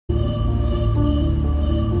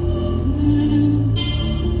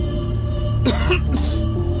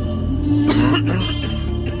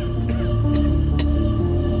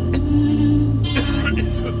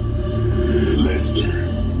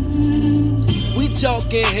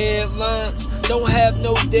talking headlines, don't have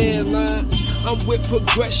no deadlines. I'm with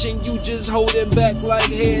progression, you just holding back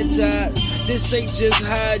like hair ties. This ain't just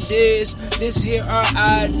how it is, this here are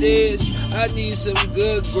ideas. I need some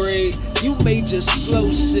good grade, you may just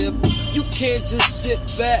slow sip. You can't just sit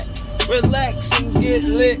back, relax and get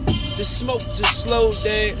lit. Just smoke, just slow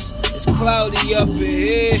dance. It's cloudy up in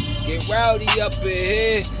here, get rowdy up in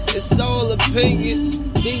here. It's all opinions.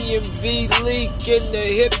 DMV leak in the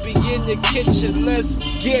hippie in the kitchen. Let's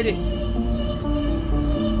get it.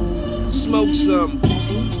 Smoke some.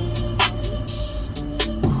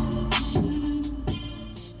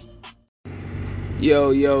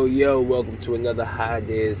 Yo, welcome to another High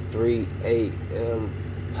Days 3 a.m.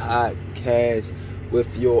 podcast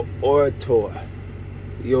with your orator,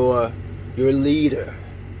 your leader,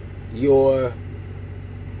 your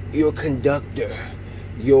conductor,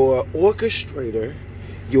 your orchestrator,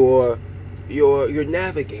 your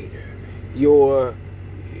navigator, your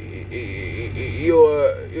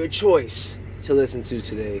choice to listen to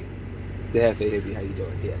today. The Half A Hippie, how you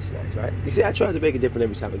doing? Yes, nice, right? You see, I try to make it different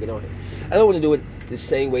every time I get on here. I don't want to do it the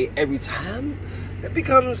same way every time. It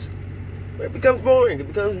becomes boring. It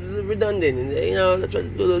becomes redundant. And, I try to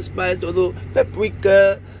do a little spice, do a little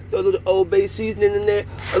paprika, throw a little Old Bay seasoning in there,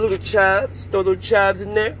 a little chives, throw a little chives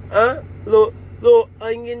in there, little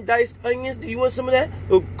onion, diced onions. Do you want some of that?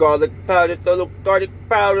 Little garlic powder, throw a little garlic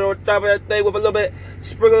powder on top of that thing with a little bit,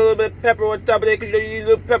 sprinkle a little bit of pepper on top of that, because you need a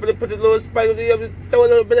little pepper to put a little spice on the other. Throw a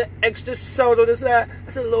little bit of extra salt on the side.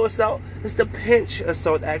 That's a little salt. It's the pinch of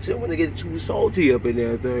salt, actually. I don't want to get too salty up in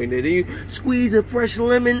that thing. Then you squeeze a fresh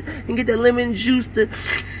lemon and get that lemon juice to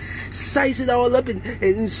slice it all up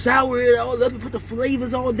and sour it all up and put the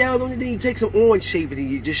flavors all down on it. Then you take some orange shavers and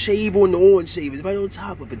you just shave on the orange shavers right on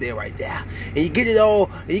top of it there, right there. And you get it all,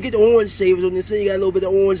 and you get the orange shavers on this, so you got a little bit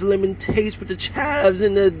of orange lemon taste with the chives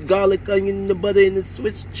and the garlic, onion, and the butter and the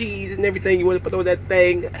Swiss cheese and everything you want to put on that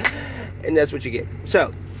thing. And that's what you get.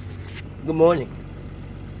 So, good morning.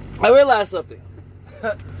 I realized something.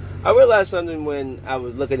 When I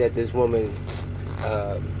was looking at this woman,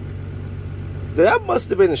 that I must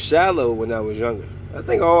have been shallow when I was younger. I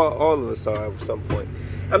think all of us are at some point.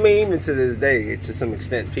 I mean, even to this day, to some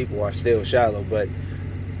extent, people are still shallow. But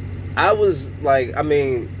I was like,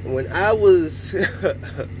 when I was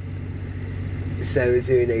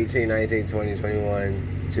 17, 18, 19, 20,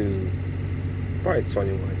 21, to probably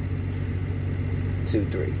 21, 2,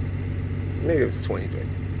 3. Maybe it was 23.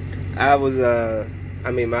 I was, a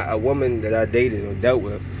woman that I dated or dealt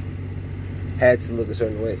with had to look a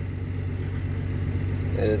certain way.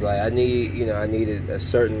 It was like I needed a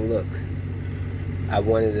certain look. I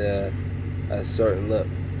wanted a certain look,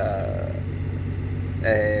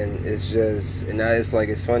 and it's just, and now it's like,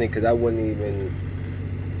 it's funny because I wouldn't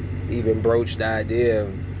even broach the idea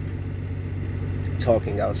of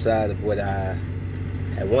talking outside of what I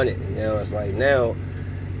had wanted. And now it's like, now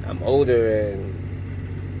I'm older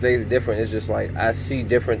and things are different. It's just like I see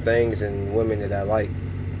different things in women that I like.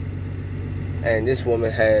 And this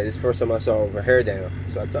woman had, this first time I saw her hair down.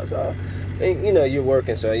 So I talked to her, and you're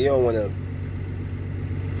working, so you don't want to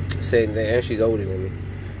say anything. And she's older than me,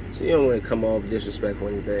 so you don't want to come off disrespectful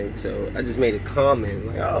or anything. So I just made a comment,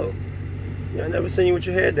 like, oh, I never seen you with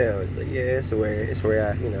your hair down. It's like, yeah, it's where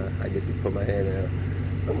I get to put my hair down.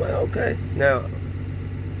 I'm like, okay. Now,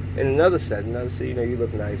 in another setting, you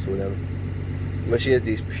look nice or whatever. But she has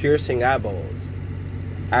these piercing eyeballs.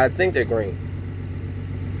 I think they're green.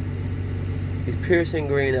 These piercing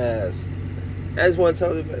green eyes. I just want to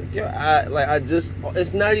tell you,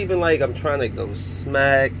 it's not even like I'm trying to go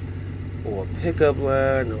smack or pick up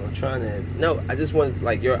line, or I'm trying to, no, I just want,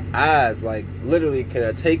 like, your eyes, like, literally, can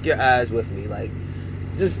I take your eyes with me? Like,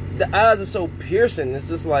 just, the eyes are so piercing, it's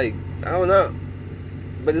just like, I don't know.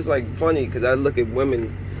 But it's, like, funny, because I look at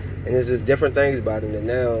women, and there's just different things about them, and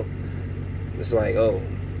now, it's like, oh,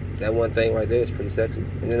 that one thing right there is pretty sexy,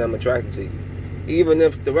 and then I'm attracted to you. Even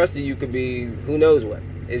if the rest of you could be who knows what.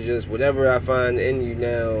 It's just whatever I find in you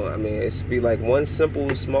now. It's be like one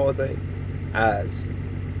simple, small thing. Eyes.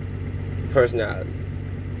 Personality.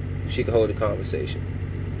 She could hold a conversation.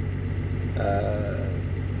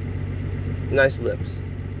 Nice lips.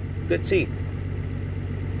 Good teeth.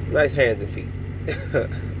 Nice hands and feet.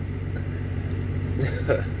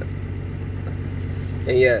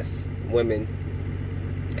 And yes, women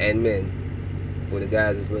and men. For the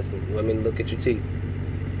guys that's listening, women, look at your teeth.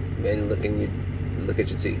 Men, look at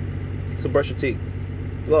your teeth. So brush your teeth.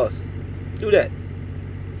 Floss. Do that.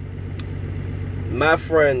 My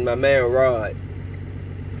friend, my man Rod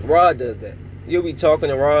does that. You'll be talking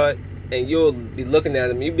to Rod, and you'll be looking at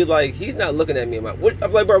him. You'll be like, he's not looking at me. I'm like,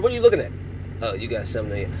 bro, what are you looking at? Oh, you got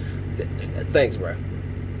something there. Thanks, bro.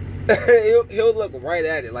 he'll look right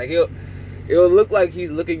at it. Like it'll look like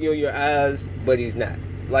he's looking you in your eyes, but he's not.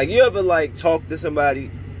 Like, you ever like talk to somebody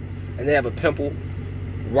and they have a pimple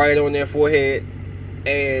right on their forehead,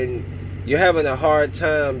 and you're having a hard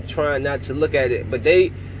time trying not to look at it, but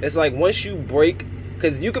it's like once you break,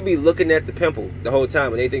 because you could be looking at the pimple the whole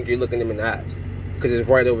time and they think you're looking them in the eyes because it's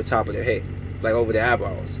right over top of their head, like over their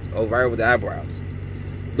eyebrows, right over the eyebrows.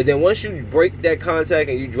 But then once you break that contact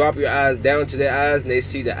and you drop your eyes down to their eyes and they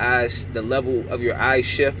see the level of your eye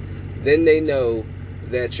shift, then they know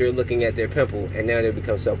that you're looking at their pimple, and now they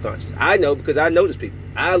become self-conscious. I know, because I notice people.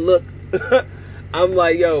 I look, I'm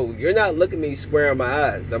like, yo, you're not looking at me square in my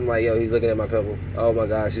eyes. I'm like, yo, he's looking at my pimple. Oh my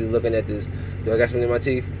gosh, he's looking at this. Do I got something in my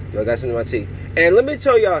teeth? Do I got something in my teeth? And let me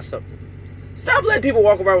tell y'all something. Stop letting people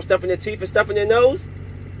walk around with stuff in their teeth and stuff in their nose.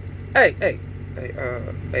 Hey,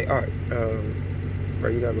 all right. Bro,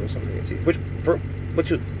 you got a little something in your teeth. What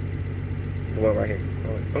you? The one right here.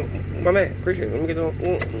 Oh, my man, appreciate it. Let me get on.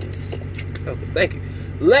 Okay, thank you.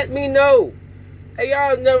 Let me know. Hey,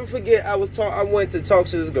 y'all never forget, I went to talk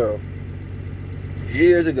to this girl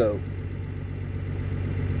years ago.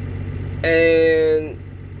 And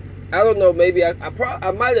I don't know, maybe I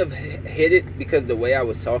might have hit it because the way I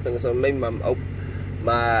was talking or something. Maybe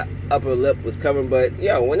my upper lip was covering. But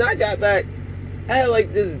yo, when I got back, I had like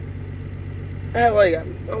I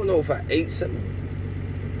don't know if I ate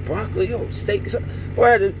something, broccoli or steak or something, or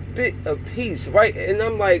I had a piece, right? And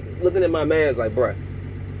I'm like looking at my man's like, bruh,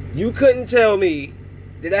 you couldn't tell me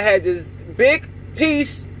that I had this big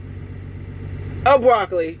piece of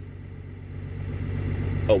broccoli.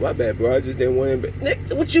 Oh, my bad, bro. I just didn't want to.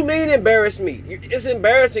 What you mean embarrass me? It's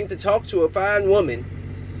embarrassing to talk to a fine woman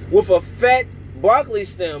with a fat broccoli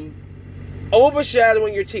stem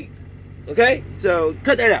overshadowing your teeth. Okay? So,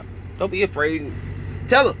 cut that out. Don't be afraid.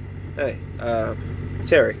 Tell him. Hey,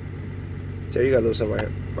 Terry. Terry, you got a little something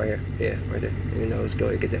right here. Yeah, right there. You know, let's go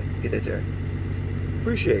ahead and get that, Terry.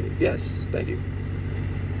 Appreciate it. Yes, thank you.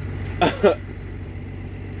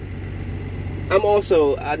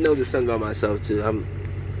 I noticed something about myself too. I'm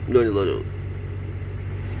doing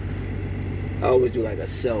I always do like a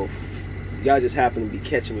self. Y'all just happen to be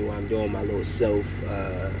catching me while I'm doing my little self.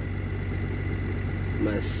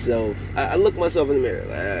 I look myself in the mirror.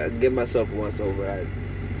 Like, I give myself a once over. I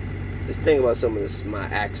just think about some of my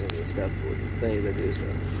actions and stuff, with things I do. So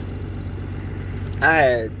I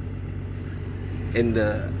had in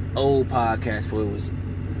the old podcast where it was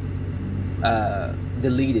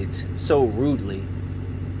deleted so rudely.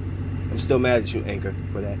 I'm still mad at you, Anchor,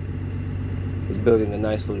 for that. It's building a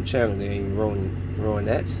nice little channel there and you ruin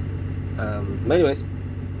that. But anyways,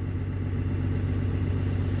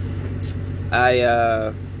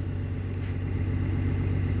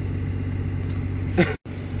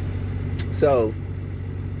 so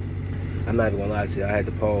I'm not even gonna lie to you, I had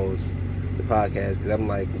to pause the podcast because I'm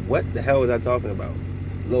like, what the hell was I talking about?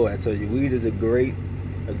 Lord, I told you, weed is a great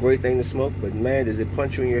thing to smoke, but man, does it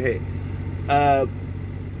punch you in your head.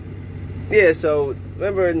 Yeah, so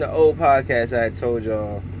remember in the old podcast I had told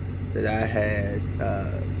y'all that I had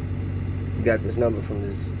got this number from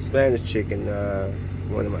this Spanish chick in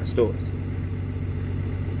one of my stores.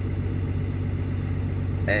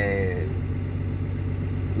 And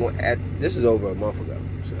this is over a month ago,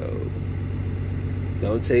 so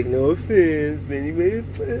don't take no offense, man.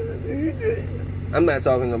 I'm not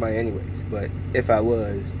talking to nobody anyways, but if I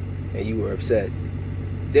was and you were upset,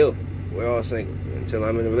 deal with it. We're all single. Until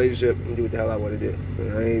I'm in a relationship, I'm do what the hell I want to do.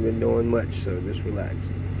 And I ain't been doing much, so just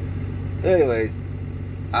relax. Anyways,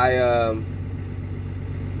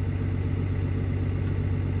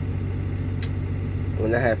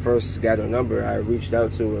 when I had first got her number, I reached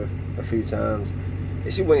out to her a few times,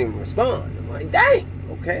 and she wouldn't even respond. I'm like, dang,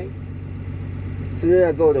 okay. So then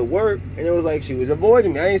I go to work, and it was like she was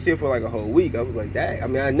avoiding me. I didn't see her for like a whole week. I was like, dang. I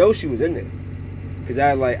mean, I know she was in there. Because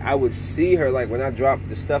I would see her, like, when I dropped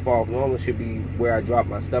the stuff off. Normally she'd be where I drop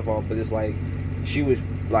my stuff off, but it's like she was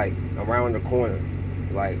like around the corner,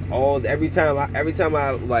 like every time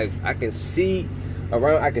I like I can see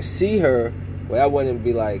her, where I wouldn't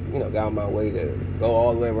be like, you know, got on my way to go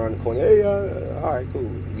all the way around the corner. Hey, all right, cool.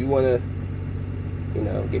 You wanna, you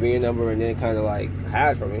know, give me your number and then kind of like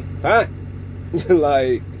hide from me? Fine.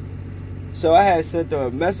 Like, so I had sent her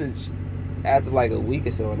a message after like a week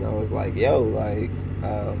or so, and I was like, yo, like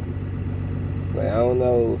I don't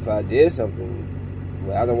know if I did something,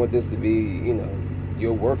 but I don't want this to be, you know,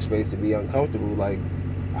 your workspace to be uncomfortable. Like,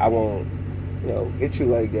 I won't, you know, hit you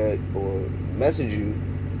like that or message you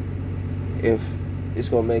if it's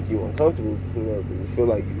gonna make you uncomfortable, you know, because you feel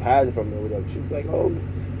like you hiding from me or whatever. She was like, oh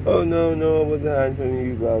no, I wasn't hiding from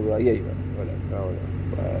you, blah blah. Yeah, you're right, whatever, I don't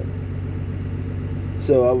know.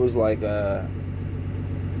 So I was like,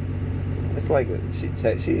 it's like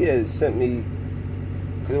she had sent me,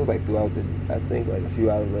 because it was like throughout the, I think like a few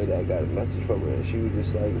hours later I got a message from her, and she was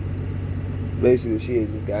just like, basically she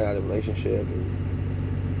had just got out of a relationship,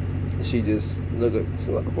 and she just looking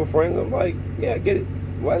for friends. I'm like, yeah, I get it.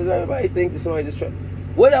 Why does everybody think that somebody just try?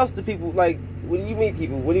 What else do people, like, when you meet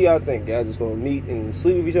people, what do y'all think? Y'all just gonna meet and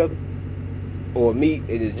sleep with each other? Or meet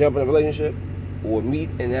and just jump in a relationship? Or meet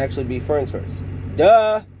and actually be friends first?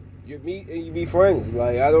 Duh! You meet and you be friends.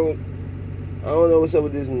 Like, I don't know what's up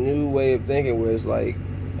with this new way of thinking where it's like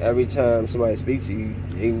every time somebody speaks to you,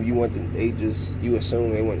 you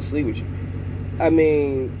assume they want to sleep with you. I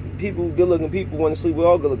mean, good looking people want to sleep with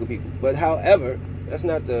all good looking people. But however, that's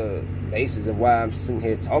not the basis of why I'm sitting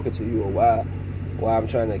here talking to you, or why I'm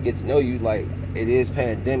trying to get to know you. Like, it is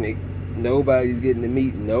pandemic. Nobody's getting to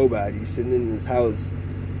meet nobody. Sitting in this house,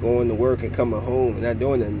 going to work and coming home and not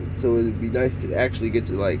doing nothing. So it'd be nice to actually get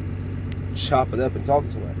to like chop it up and talk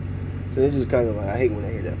to somebody. So it's just kind of like, I hate when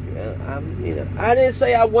I hear that. I didn't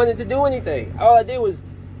say I wanted to do anything. All I did was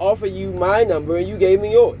offer you my number and you gave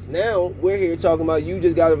me yours. Now we're here talking about you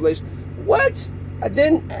just got a relationship. What? I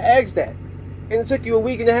didn't ask that. And it took you a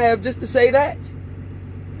week and a half just to say that.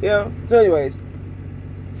 So anyways,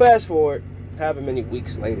 fast forward, however many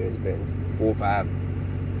weeks later it's been, 4 or 5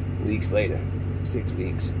 weeks later, 6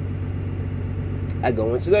 weeks. I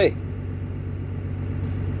go in today.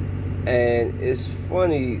 And it's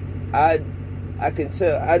funny, I can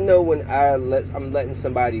tell, I know when I'm letting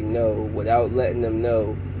somebody know without letting them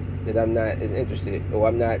know that I'm not as interested, or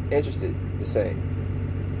I'm not interested the same.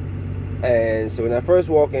 And so when I first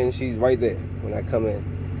walk in, she's right there when I come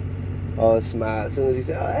in. All smile. As soon as she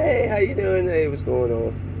said, "Oh, hey, how you doing? Hey, what's going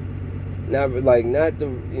on?"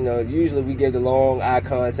 Usually we give the long eye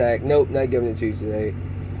contact. Nope, not giving it to you today.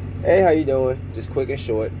 Hey, how you doing? Just quick and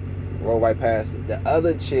short. Roll right past it. The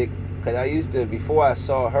other chick, because before I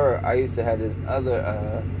saw her, I used to have this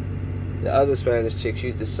other, the other Spanish chick. She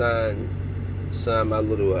used to sign my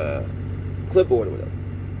little clipboard or whatever,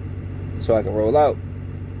 so I can roll out.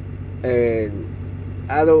 And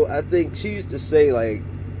I think she used to say like,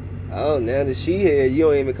 "Oh, now that she here, you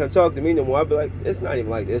don't even come talk to me no more." I'd be like, it's not even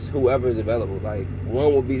like this. Whoever is available. Like,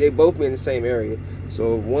 they both be in the same area.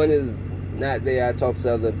 So if one is not there, I talk to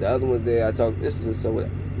the other. If the other one's there, I talk. This is just so it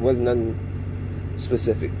wasn't nothing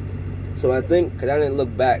specific. So I think, because I didn't look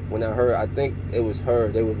back when I heard, I think it was her.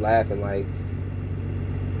 They was laughing like,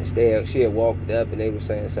 she had walked up and they were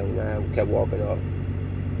saying something, and I kept walking off.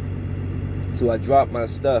 So I dropped my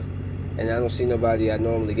stuff and I don't see nobody I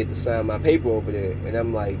normally get to sign my paper over there. And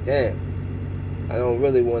I'm like, damn, I don't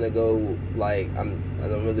really want to go, like, I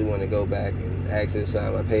don't really want to go back and ask her to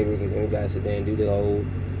sign my paper, because then you guys sit there and do the whole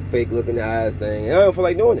fake look in the eyes thing. And I don't feel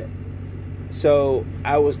like doing that. So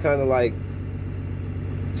I was kind of like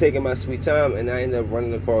taking my sweet time, and I ended up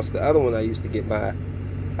running across the other one. I used to get the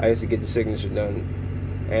signature done,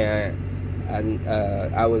 and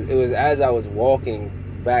it was as I was walking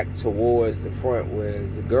back towards the front where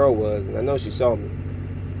the girl was, and I know she saw me,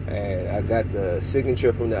 and I got the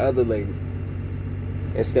signature from the other lady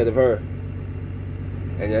instead of her,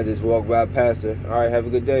 and I just walked right past her. All right, have a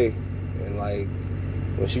good day. And like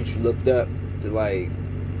when she looked up to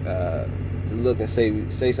to look and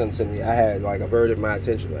say something to me, I had like averted my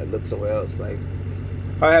attention. I looked somewhere else. Like,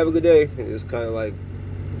 all right, have a good day. And it's kind of like,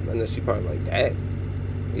 I know she probably like, that.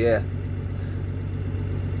 Yeah.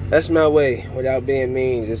 That's my way, without being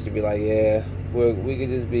mean, just to be like, yeah, we could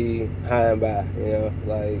just be high and by,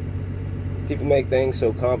 like, people make things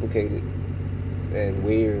so complicated and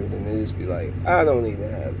weird, and they just be like, I don't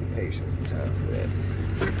even have the patience and time for that.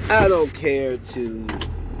 I don't care to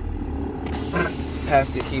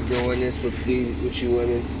have to keep doing this with you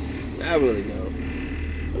women. I really don't.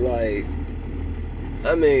 Like,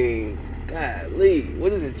 I mean, golly, what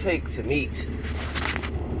does it take to meet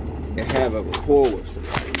and have a rapport with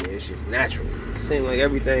somebody where it's just natural? It seems like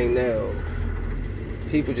everything now,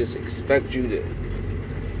 people just expect you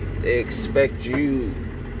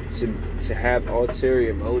to have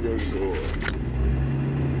ulterior motives,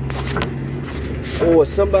 or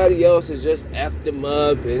somebody else has just effed them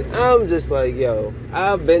up, and I'm just like, yo,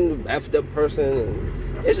 I've been the effed up person,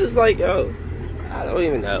 and it's just like, yo, I don't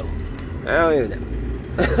even know.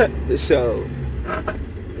 So, I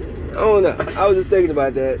don't know. I was just thinking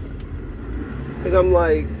about that, because I'm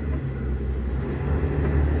like,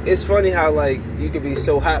 it's funny how, like, you can be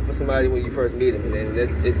so hot for somebody when you first meet them, and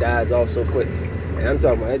then it dies off so quick. And I'm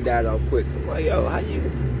talking about it died off quick. I'm like, yo, how you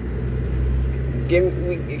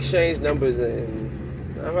we exchange numbers,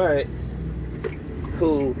 and all right,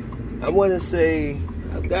 cool. I want to say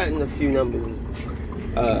I've gotten a few numbers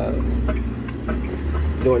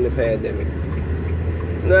during the pandemic.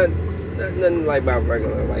 Nothing like about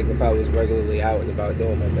regular, like if I was regularly out and about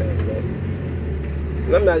doing my thing, you know.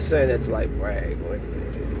 And I'm not saying that's like brag or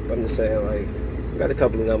anything. I'm just saying like I got a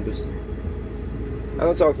couple of numbers. I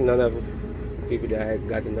don't talk to none of them. People that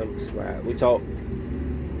got the numbers, right? We talk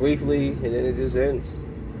briefly and then it just ends.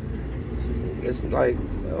 It's like,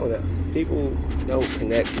 I don't know. People don't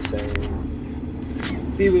connect the same.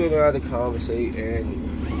 People don't know how to conversate,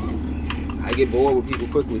 and I get bored with people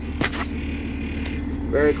quickly.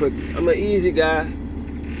 Very quickly. I'm an easy guy.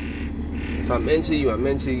 If I'm into you, I'm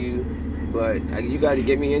into you. But you got to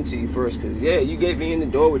get me into you first, because yeah, you get me in the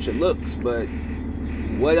door with your looks, but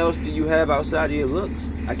what else do you have outside of your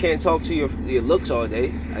looks? I can't talk to your looks all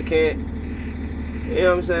day. I can't. You know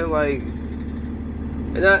what I'm saying? Like,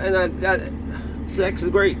 and I got. Sex is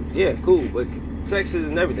great, yeah, cool, but sex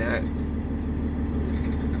isn't everything.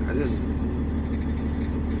 I just,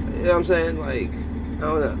 you know what I'm saying? Like, I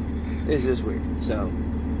don't know. It's just weird. So,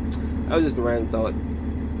 that was just a random thought.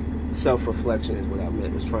 Self-reflection is what I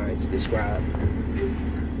was trying to describe.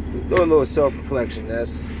 Doing a little self-reflection.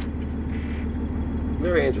 That's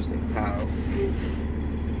very interesting how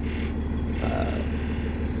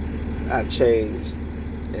I've changed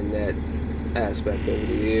in that aspect over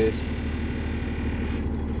the years.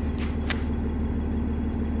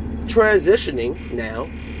 Transitioning now.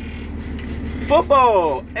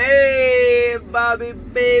 Football. Hey, Bobby,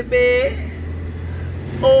 baby.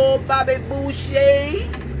 Oh, Bobby Boucher.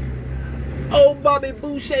 Oh, Bobby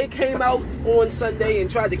Boucher came out on Sunday and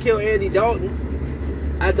tried to kill Andy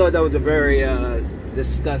Dalton. I thought that was a very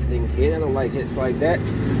disgusting hit. I don't like hits like that.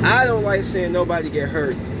 I don't like seeing nobody get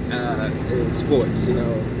hurt in sports, you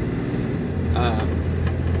know.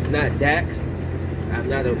 Not Dak. I'm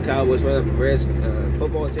not a Cowboys fan. I'm a Redskins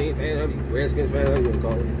football team fan. I'm a Redskins fan. I'm going to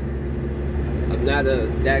call it. I'm not a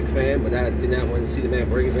Dak fan, but I did not want to see the man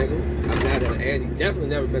break his ankle. I'm not an definitely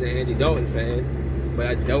never been an Andy Dalton fan, but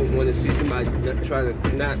I don't want to see somebody try to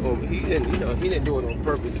not on. He didn't do it on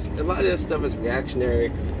purpose. A lot of that stuff is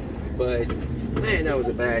reactionary, but man, that was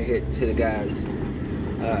a bad hit to the guy's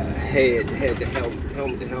head to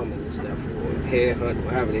helmet to helmet and stuff, or head hunt,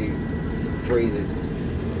 however they phrase it.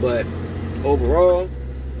 But overall,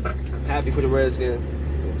 I'm happy for the Redskins.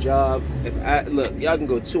 Good job. Look, y'all can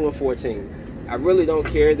go 2-14. I really don't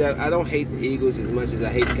care that I don't hate the Eagles as much as I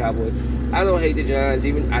hate the Cowboys. I don't hate the Giants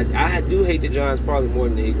even. I do hate the Giants probably more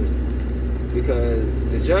than the Eagles, because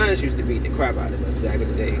the Giants used to beat the crap out of us back in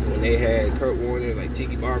the day when they had Kurt Warner, like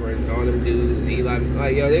Tiki Barber and all them dudes, and Eli.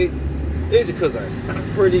 Like, yo, they used to cook us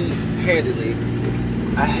pretty handedly.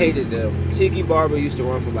 I hated them. Tiki Barber used to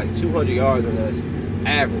run for like 200 yards on us,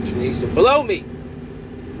 average, and he used to blow me.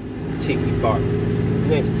 Tiki Barber. His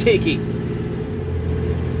name's Tiki.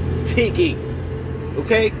 Tiki.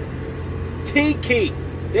 Okay? Tiki.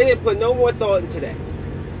 They didn't put no more thought into that.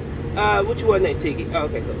 What you want name? Tiki. Oh,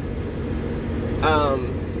 okay, cool.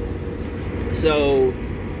 So,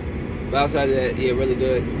 outside of that, yeah, really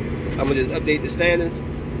good. I'm going to just update the standings.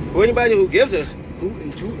 For anybody who gives a hoot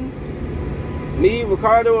and tootin', me,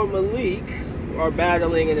 Ricardo, and Malik are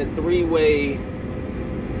battling in a three-way.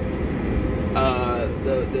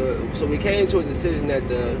 So we came to a decision that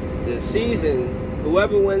the season,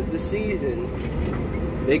 whoever wins the season,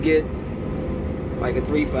 they get like a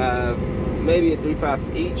 3-5, maybe a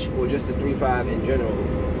 3-5 each, or just a 3-5 in general.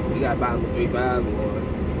 You got bottom of 3-5,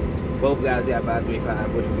 or both guys got bottom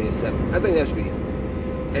 3-5, which would be a 7. I think that should be it.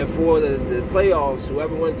 And for the playoffs,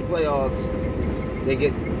 whoever wins the playoffs, they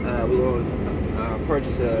get we're going to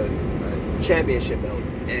purchase a championship belt,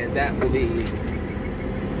 and that will be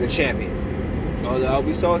the champion. Although I'll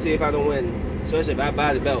be salty if I don't win, especially if I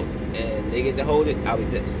buy the belt and they get to hold it. I'll be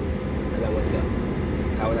pissed because I want the belt.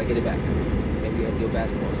 How would I get it back? Maybe I'll do a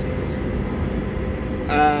basketball series.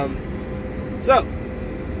 So,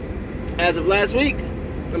 as of last week,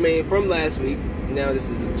 from last week, now this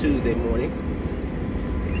is a Tuesday morning,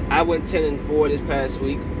 I went 10-4 this past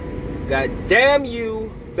week. God damn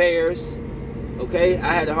you, Bears. Okay?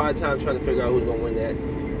 I had a hard time trying to figure out who's going to win that.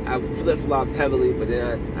 I flip-flopped heavily, but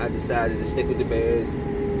then I decided to stick with the Bears,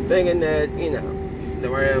 thinking that, the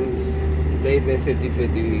Rams, they've been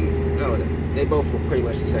 50-50. I don't know. They both were pretty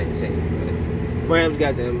much the same team. Rams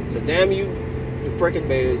got them. So damn you, the freaking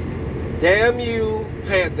Bears. Damn you,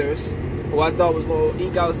 Panthers, who I thought was going to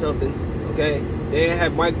eke out something. Okay? They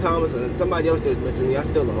had Mike Thomas and somebody else that was missing. I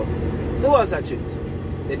still lost. Who else I choose?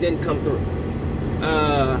 That didn't come through.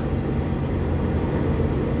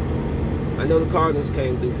 I know the Cardinals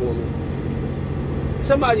came through for me.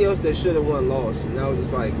 Somebody else that should have won lost. And I was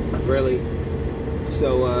just like, really?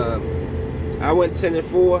 So, I went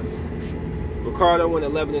 10-4. Ricardo went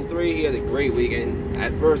 11-3. He had a great weekend.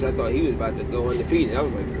 At first, I thought he was about to go undefeated. I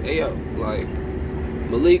was like, hey, yo. Like,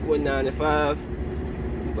 Malik went 9-5.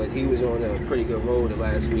 But he was on a pretty good road the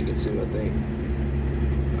last week or two, I think.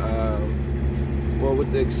 Well,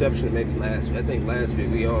 with the exception of maybe last week. I think last week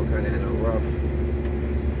we all kind of had a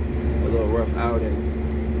little rough outing.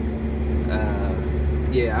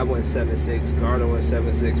 Yeah, I went 7-6. Carter went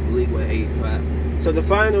 7-6. Malik went 8-5. So the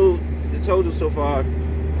total so far,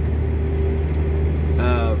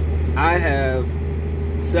 I have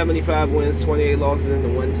 75 wins, 28 losses, and the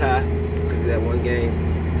 1 tie because of that one game.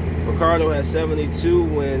 Ricardo has 72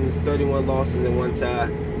 wins, 31 losses, and 1 tie,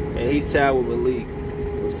 and he's tied with Malik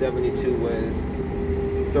with 72 wins,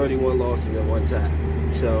 31 losses, and 1 tie.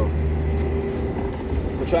 So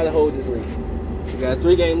we'll try to hold this lead. We got a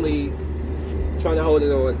 3-game lead. Trying to hold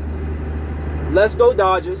it on. Let's go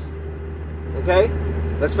Dodgers. Okay?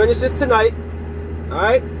 Let's finish this tonight.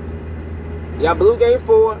 Alright? Y'all blew game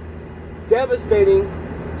 4. Devastating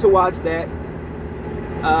to watch that.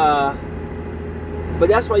 But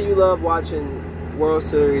that's why you love watching World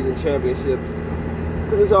Series and championships.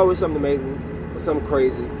 Because it's always something amazing, or something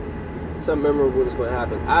crazy, something memorable that's going to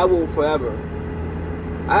happen. I will forever.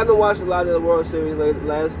 I haven't watched a lot of the World Series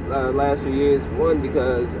last few years. One,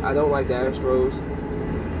 because I don't like the Astros,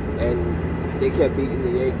 and they kept beating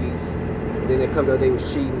the Yankees. And then it comes out they was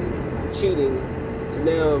cheating. So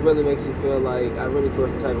now it really makes you feel like I really feel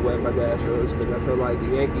some type of way about the Astros because I feel like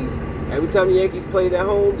the Yankees. Every time the Yankees played at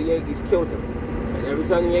home, the Yankees killed them. And every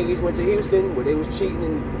time the Yankees went to Houston, where they was cheating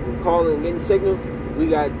and calling and getting signals, we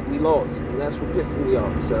lost, and that's what pisses me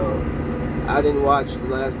off. So I didn't watch the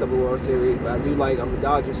last couple of World Series, but I do like, I'm a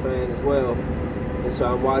Dodgers fan as well. And so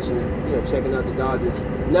I'm watching, checking out the Dodgers.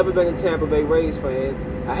 Never been a Tampa Bay Rays fan.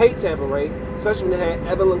 I hate Tampa Bay, especially when they had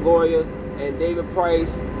Evan Longoria and David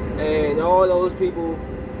Price and all those people.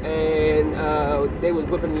 And they was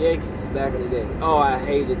whipping the Yankees back in the day. Oh, I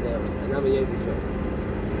hated them. And I'm a Yankees fan.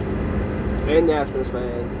 And Nationals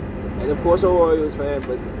fan. And of course, an Orioles fan,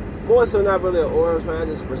 but more so not really an Orioles fan.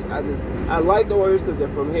 I like the Orioles because they're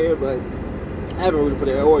from here, but I haven't rooted for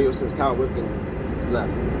the Orioles since Kyle Ripken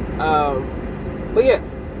left. But yeah,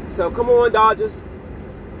 so come on, Dodgers.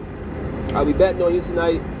 I'll be betting on you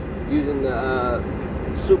tonight using the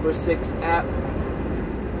Super 6 app.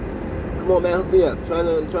 Come on, man, hook me up.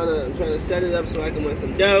 I'm trying to set it up so I can win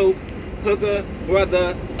some dough. Hooker,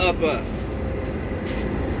 brother, upper.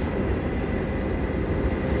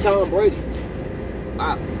 Tom Brady.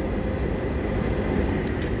 Wow.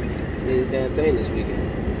 Did his damn thing this weekend.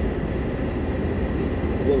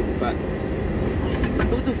 What was it, 5?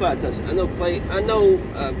 Who threw 5 touchdowns? I know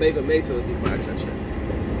Baker Mayfield threw 5 touchdowns.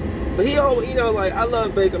 But he always, I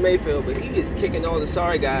love Baker Mayfield, but he is kicking all the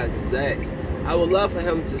sorry guys' ass. I would love for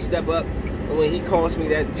him to step up when he cost me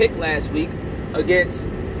that pick last week against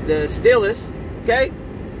the Steelers, okay?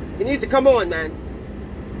 He needs to come on, man.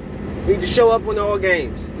 He needs to show up in all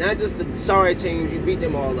games, not just the sorry teams. You beat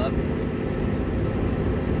them all up.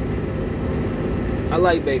 I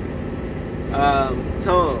like Baker.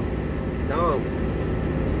 Tom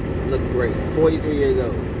looked great. 43 years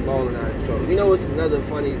old, balling out of control. You know what's another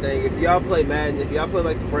funny thing? If y'all play Madden, if y'all play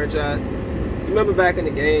like the franchise, you remember back in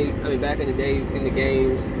the day in the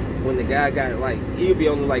games when the guy got he would be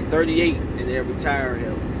on 38 and they'll retire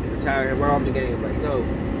him right off the game. Like, no,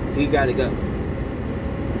 he got to go.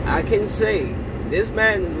 I can say this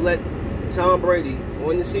Madden has let Tom Brady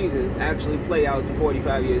on the seasons actually play out to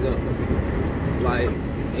 45 years old. Like,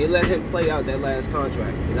 they let him play out that last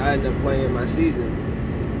contract. And I ended up playing my season.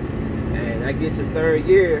 And I get to 3rd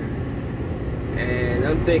year. And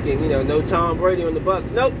I'm thinking, no Tom Brady on the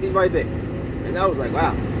Bucks. Nope, he's right there. And I was like,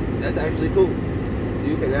 wow, that's actually cool.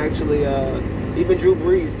 You can actually, even Drew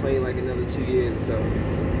Brees played like another 2 years or so.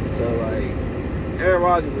 So, like, Aaron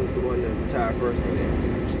Rodgers was the one to retire first for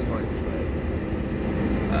him, which is funny.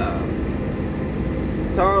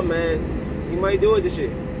 But Tom, man, he might do it this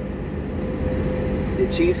year. The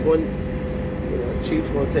Chiefs going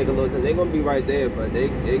to take a little time. They're going to be right there, but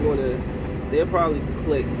they'll probably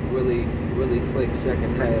click, really, really click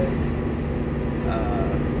second half.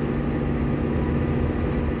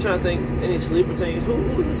 I'm trying to think, any sleeper teams? Who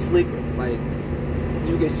was a sleeper? Like,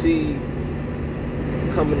 you can see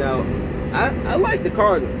coming out. I like the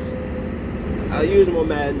Cardinals. I use them on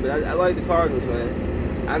Madden, but I like the Cardinals,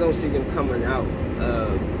 man. I don't see them coming out,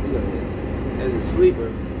 as a sleeper.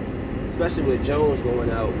 Especially with Jones going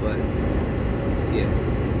out, but yeah.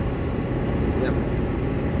 Yep.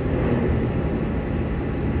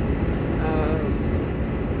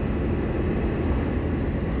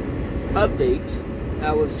 Update.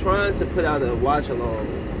 I was trying to put out a watch along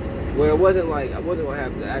where it wasn't like I wasn't gonna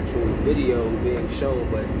have the actual video being shown,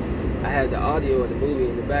 but I had the audio of the movie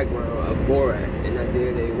in the background of Borat, and I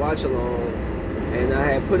did a watch along, and I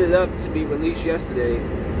had put it up to be released yesterday,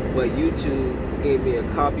 but YouTube gave me a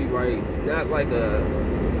copyright, not like a.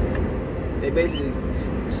 They basically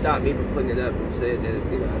stopped me from putting it up and said that I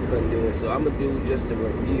couldn't do it. So I'm gonna do just a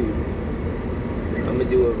review. I'm gonna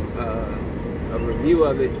do a review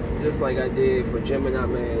of it, just like I did for Gemini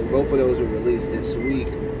Man. Both of those were released this week.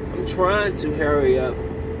 I'm trying to hurry up.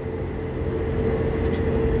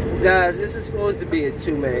 Guys, this is supposed to be a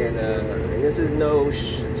two-man, and this is no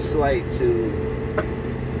slight to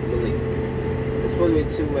Malik. It's supposed to be a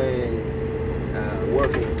two-man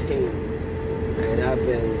working team, and I've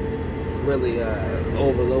been really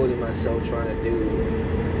overloading myself trying to do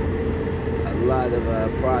a lot of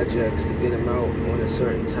projects to get them out on a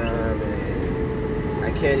certain time, and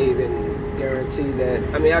I can't even guarantee that.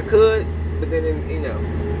 I mean, I could, but then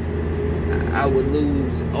I would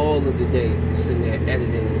lose all of the day just sitting there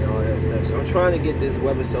editing and all that stuff. So I'm trying to get this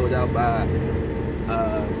webisode out by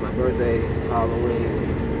my birthday,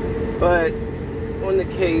 Halloween. But on the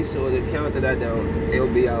case or the count that I don't, it'll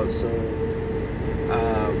be out soon.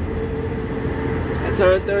 I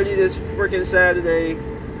turned 30 this freaking Saturday.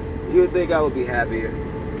 You would think I would be happier.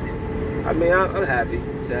 I mean, I'm happy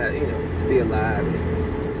to be alive,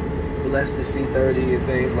 and blessed to see 30 and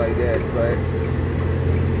things like that. But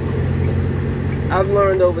I've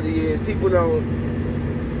learned over the years, people don't,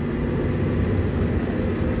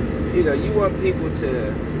 you want people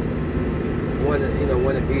to want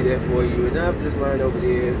to be there for you. And I've just learned over the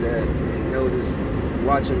years that, and noticed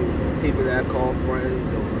watching people that I call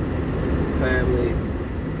friends or family,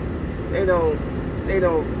 they don't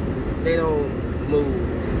move.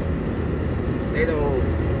 They don't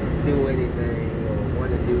do anything or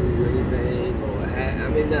want to do anything or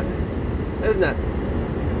nothing. There's nothing.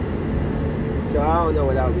 So I don't know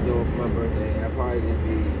what I'll be doing for my birthday. I'll probably just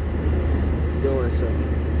be doing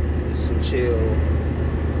some chill.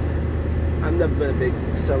 I've never been a big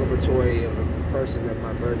celebratory of a person at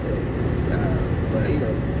my birthday. But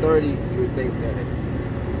 30, you would think that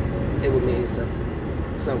it would mean something.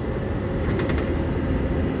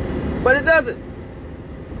 But it doesn't.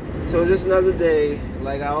 So just another day,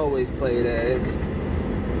 like I always play it as.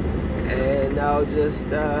 And I'll just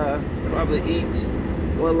probably eat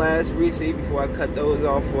one last Reese before I cut those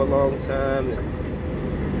off for a long time,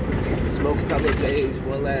 and smoke a couple of days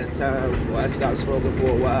one last time before I stop smoking for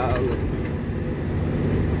a while, and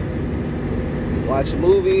watch a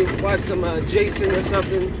movie, watch some Jason or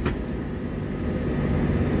something,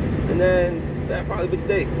 and then that'll probably be the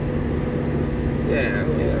day. Yeah,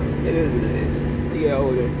 it is what it is. You get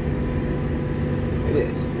older, it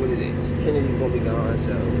is what it is. Kennedy's gonna be gone,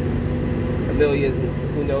 so Amelia's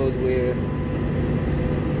who knows where.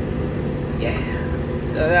 Yeah.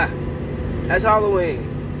 So that's Halloween.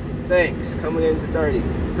 Thanks. Coming into 30.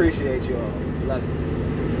 Appreciate you all. Love it.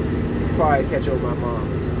 Probably catch up with my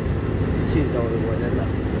mom or something. She's the only one that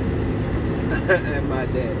loves me. And my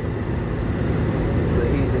dad. But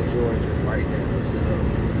he's in Georgia right now, so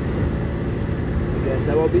I guess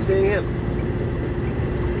I won't be seeing him.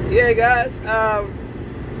 Yeah, guys.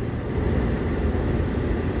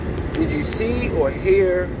 Did you see or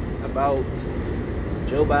hear about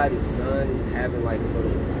Joe Biden's son having like a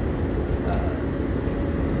little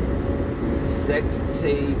sex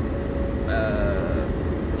tape,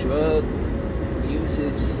 drug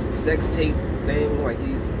usage, sex tape thing? Like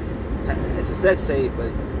it's a sex tape,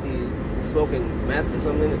 but he's smoking meth or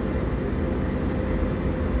something.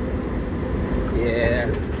 Yeah,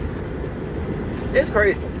 it's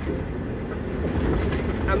crazy.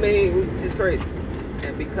 I mean, it's crazy,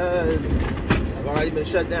 and because I've already been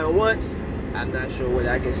shut down once, I'm not sure what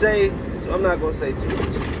I can say, so I'm not going to say too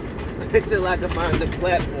much until I can find a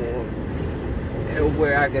platform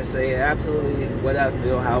where I can say absolutely what I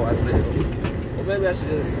feel, how I feel. Or maybe I should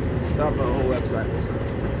just start my own website or something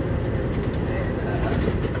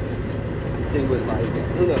and do it like that.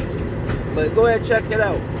 Who knows? But go ahead, check it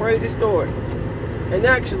out. Crazy story. And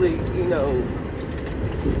actually,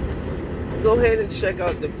 go ahead and check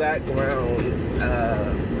out the background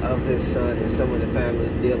of his son and some of the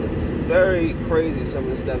family's dealings. It's very crazy, some of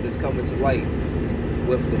the stuff that's coming to light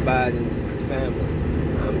with the Biden family.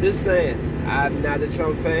 I'm just saying, I'm not a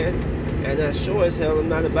Trump fan, and I sure as hell am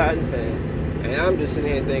not a Biden fan. And I'm just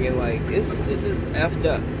sitting here thinking, like, this is effed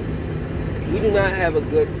up. We do not have a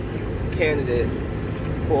good candidate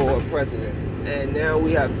for president, and now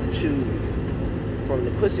we have to choose from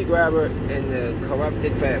the pussy grabber and the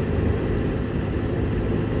corrupted family.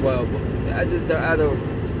 Well, I don't,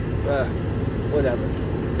 whatever.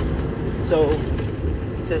 So,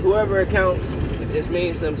 to whoever it counts, if this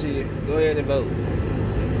means something to you, go ahead and vote.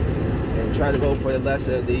 And try to vote for the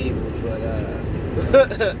lesser of the evils.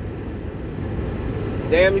 But,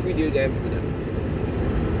 damn if you do, damn if you don't.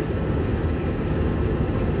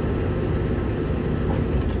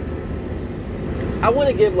 I want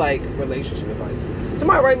to give, like, relationship advice.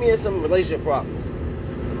 Somebody write me in some relationship problems.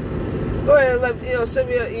 Go ahead and send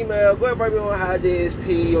me an email. Go ahead and write me on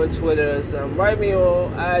HowDizP on Twitter or something. Write me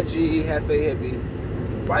on IG, Happy Hippie.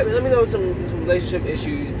 Let me know some relationship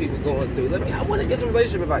issues people going through. I want to get some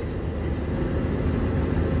relationship advice.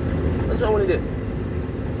 That's what I want to do.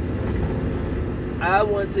 I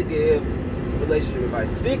want to give relationship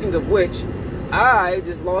advice. Speaking of which, I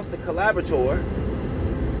just lost a collaborator.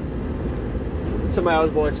 Somebody I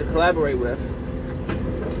was going to collaborate with.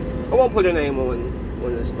 I won't put her name on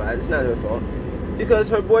the spot. It's not her fault. Because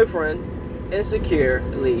her boyfriend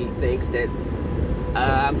insecurely thinks that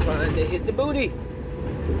I'm trying to hit the booty.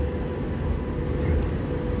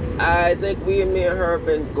 I think me and her have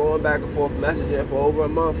been going back and forth messaging for over a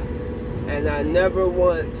month. And I never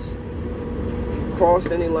once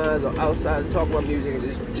crossed any lines or outside of talking about music and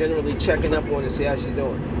just generally checking up on her to see how she's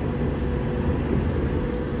doing.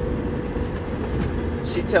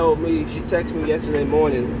 She texted me yesterday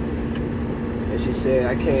morning, and she said,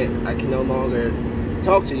 I can no longer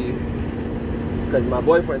talk to you because my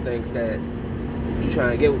boyfriend thinks that you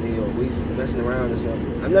trying to get with me or we messing around or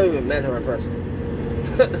something. I've never even met her in person.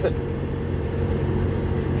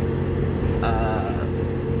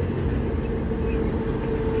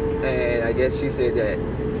 And I guess he said that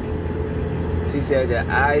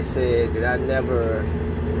I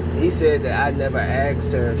never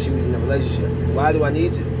asked her if she was in a relationship. Why do I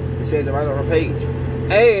need to? It says it right on her page.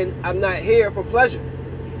 And I'm not here for pleasure.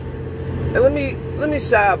 And let me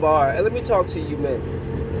sidebar and let me talk to you men.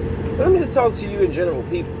 Let me just talk to you in general,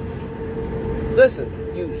 people. Listen,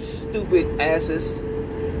 you stupid asses.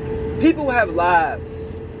 People have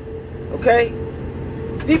lives. Okay?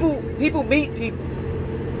 People meet people.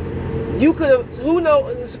 You could have, who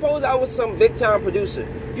knows, suppose I was some big time producer.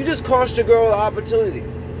 You just cost your girl an opportunity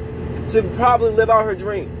to probably live out her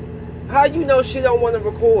dream. How you know she don't want to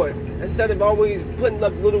record instead of always putting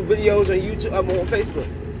up little videos on YouTube, on Facebook?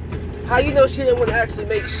 How you know she didn't want to actually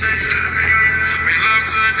make...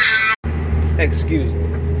 Excuse me.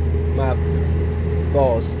 My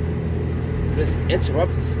boss just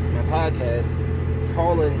interrupted my podcast,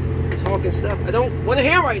 talking stuff I don't want to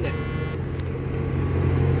hear right now.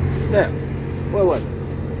 Now, what was it?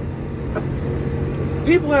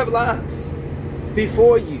 People have lives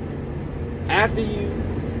before you, after you,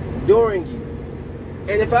 during you.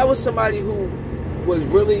 And if I was somebody who was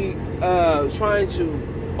really trying to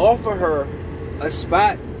offer her a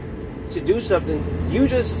spot to do something, you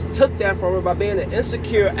just took that from her by being an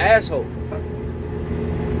insecure asshole.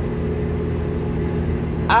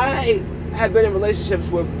 I have been in relationships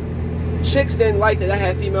with chicks didn't like that I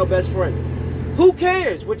had female best friends. Who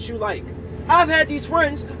cares what you like? I've had these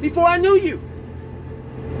friends before I knew you.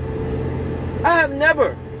 I have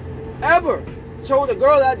never, ever told a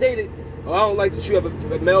girl that I dated, oh, I don't like that you have a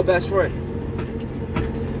male best friend.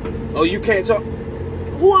 Oh, you can't talk.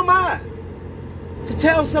 Who am I to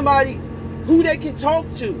tell somebody who they can talk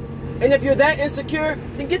to? And if you're that insecure,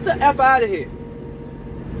 then get the F out of here.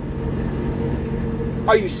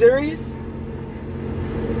 Are you serious?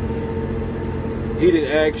 He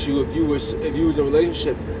didn't ask you if you was in a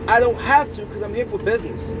relationship. I don't have to because I'm here for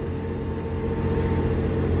business.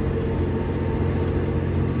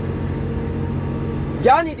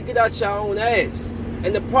 Y'all need to get out your own ass.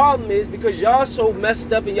 And the problem is because y'all so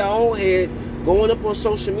messed up in your own head, going up on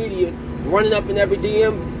social media, running up in every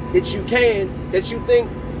DM that you can, that you think,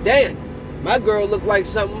 damn, my girl look like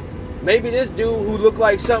something. Maybe this dude who look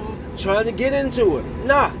like something trying to get into it.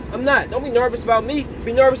 Nah, I'm not. Don't be nervous about me.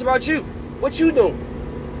 Be nervous about you. What you doing?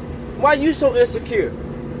 Why you so insecure?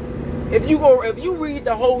 If you read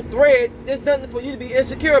the whole thread, there's nothing for you to be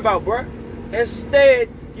insecure about, bruh. Instead,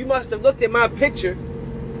 you must have looked at my picture,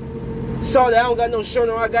 saw that I don't got no shirt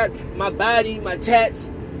on, I got my body, my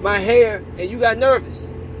tats, my hair, and you got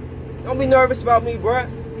nervous. Don't be nervous about me, bruh.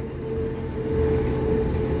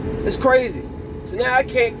 It's crazy. So now I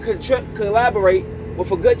can't collaborate with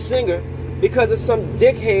a good singer because of some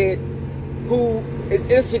dickhead who is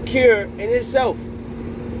insecure in himself.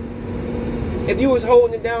 If you was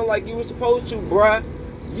holding it down like you were supposed to, bruh,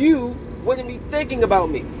 you wouldn't be thinking about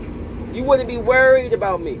me. You wouldn't be worried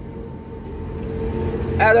about me.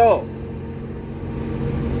 At all.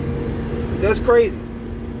 That's crazy.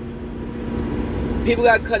 People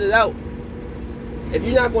gotta cut it out. If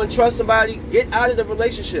you're not going to trust somebody, get out of the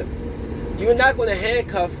relationship. You're not going to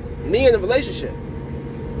handcuff me in a relationship.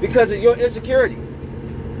 because of your insecurity.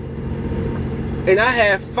 And I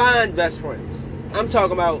have fine best friends. I'm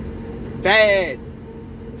talking about bad.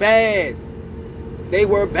 They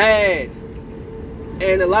were bad.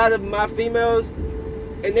 And a lot of my females,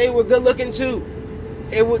 and they were good looking too.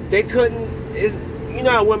 They couldn't, you know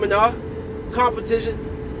how women are. Competition.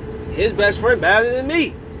 His best friend better than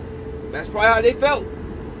me. That's probably how they felt.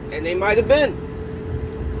 And they might have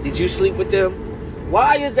been. Did you sleep with them?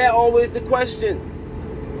 Why is that always the question?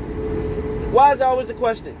 Why is that always the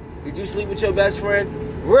question? Did you sleep with your best friend?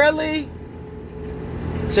 Really?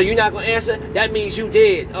 So you're not going to answer? That means you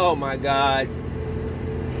did. Oh my God.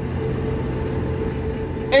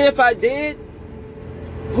 And if I did,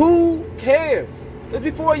 who cares? It was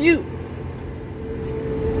before you.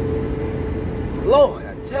 Lord,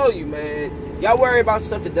 I tell you, man, y'all worry about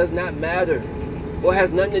stuff that does not matter or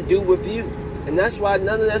has nothing to do with you. And that's why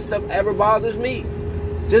none of that stuff ever bothers me.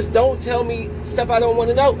 Just don't tell me stuff I don't want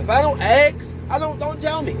to know. If I don't ask, don't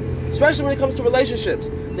tell me. Especially when it comes to relationships.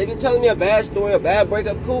 If you're telling me a bad story, a bad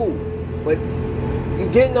breakup, cool. But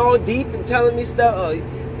you're getting all deep and telling me stuff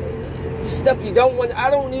you don't want. I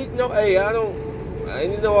don't need no. Hey, I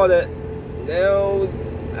need to know all that. Now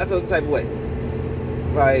I feel the type of way.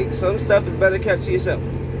 Like, some stuff is better kept to yourself.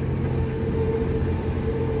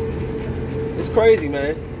 It's crazy,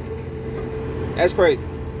 man. That's crazy.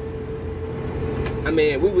 I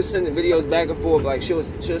mean, we were sending videos back and forth. Like, she'll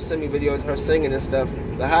send me videos of her singing and stuff.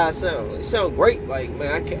 But how I sound? You sound great. Like,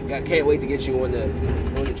 man, I can't wait to get you on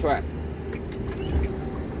the track.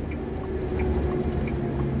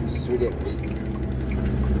 It's ridiculous.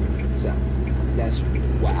 So, that's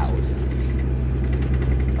wild.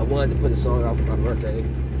 I wanted to put a song out for my birthday,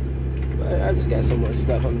 but I just got so much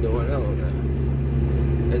stuff I'm doing. I don't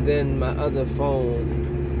know. And then my other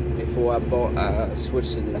phone, before I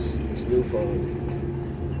switched to this new phone,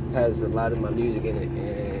 has a lot of my music in it,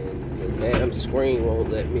 and the damn screen won't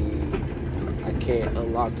let me. I can't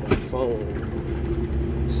unlock my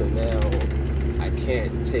phone, so now I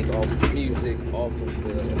can't take all the music off of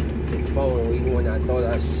the phone. Even when I thought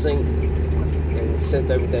I synced and sent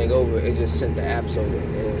everything over, it just sent the apps over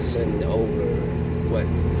and sent over what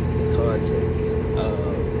the contents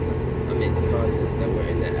the contents that were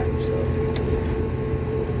in the app. So,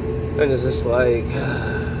 and it's just like,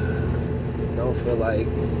 I don't feel like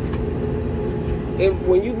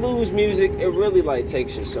when you lose music, it really like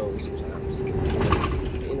takes your soul sometimes.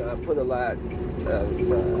 You know, I put a lot of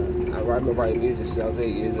I've been writing music since I was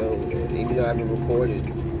 8 years old, and even though I've been recorded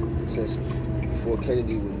since before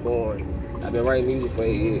Kennedy was born, I've been writing music for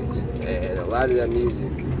 8 years, and a lot of that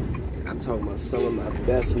music, I'm talking about some of my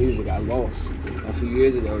best music I lost a few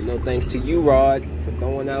years ago. No thanks to you, Rod, for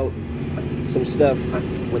throwing out some stuff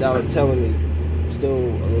without telling me. I'm still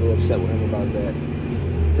a little upset with him about that.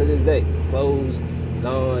 To this day, closed,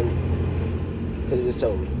 gone. Could have just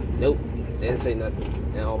told me. Nope, didn't say nothing.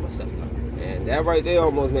 And all my stuff gone. And that right there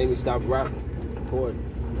almost made me stop rapping, recording.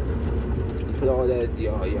 You put all that,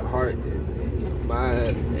 your heart and your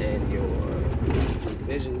mind and your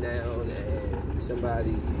vision down, and somebody,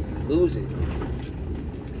 you lose it.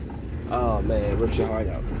 Oh man, it rips your heart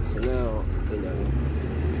out. So now, you know,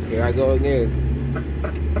 here I go again.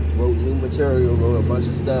 Wrote new material, wrote a bunch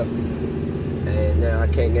of stuff, and now I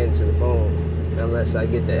can't get into the phone unless I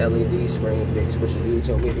get the LED screen fixed, which the dude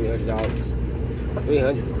told me $300.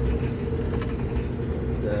 $300.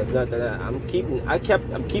 It's not that I'm keeping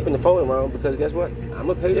the phone around because guess what? I'm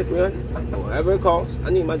gonna pay that $300, whatever it costs. I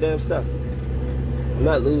need my damn stuff. I'm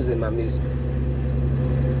not losing my music.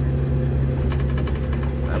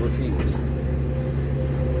 I refuse.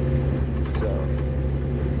 So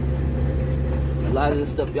a lot of the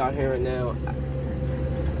stuff y'all hearing now,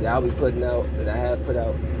 that I'll be putting out, that I have put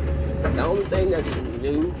out. The only thing that's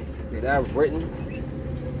new that I've written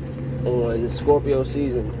on the Scorpio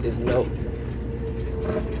season is Melt.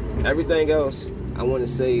 Everything else, I want to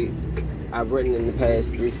say, I've written in the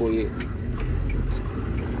past 3-4 years.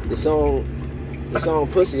 The song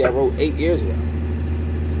Pussy I wrote 8 years ago.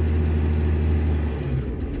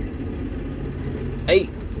 8.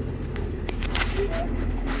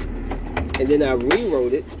 And then I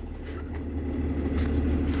rewrote it.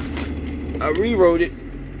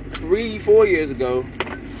 3-4 years ago,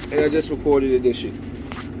 and I just recorded it this year.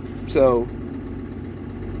 So,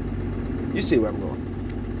 you see where I'm going.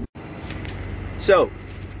 So,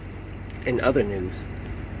 in other news,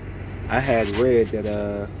 I had read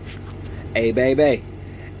that, hey baby,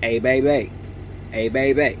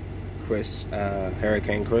 Chris,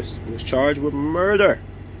 Hurricane Chris, was charged with murder.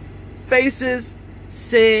 Faces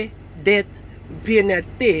say that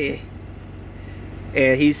penalty.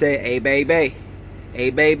 And he said, hey baby,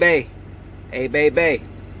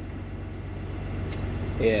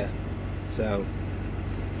 Yeah. So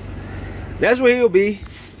that's where he'll be.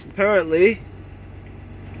 Apparently,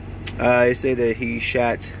 they say that he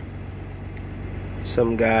shot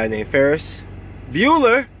some guy named Ferris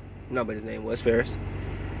Bueller. No, but his name was Ferris.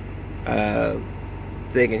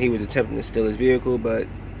 Thinking he was attempting to steal his vehicle, but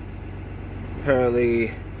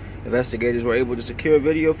apparently investigators were able to secure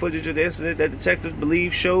video footage of the incident that detectives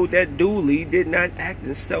believe showed that Dooley did not act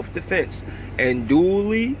in self-defense. And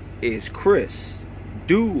Dooley is Chris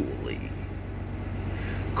Dooley.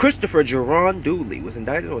 Christopher Jerron Dooley was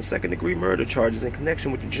indicted on second-degree murder charges in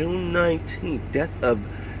connection with the June 19th death of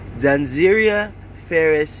Danzeria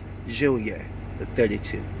Ferris Jr.,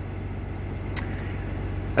 32.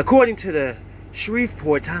 According to the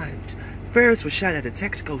Shreveport Times, Ferris was shot at the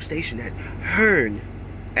Texaco station at Hearn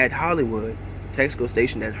at Hollywood. Texaco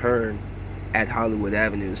station at Hearn at Hollywood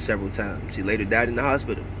Avenue several times. He later died in the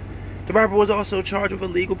hospital. The rapper was also charged with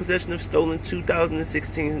illegal possession of stolen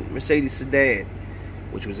 2016 Mercedes sedan,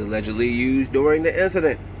 which was allegedly used during the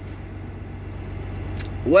incident.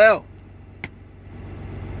 Well,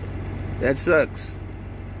 that sucks.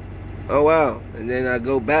 Oh wow. And then I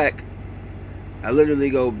literally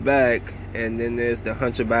go back, and then there's the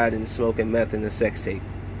Hunter Biden smoking meth in the sex tape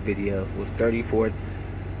video with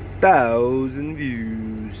 34,000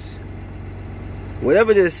 views.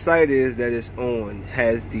 Whatever this site is that it's on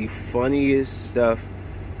has the funniest stuff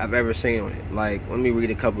I've ever seen on it. Like, let me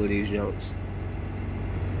read a couple of these jokes.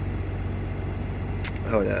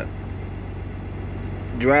 Hold up.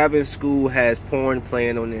 Driving school has porn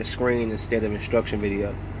playing on their screen instead of instruction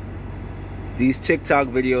video. These TikTok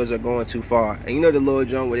videos are going too far. And you know the little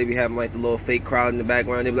joint where they be having like the little fake crowd in the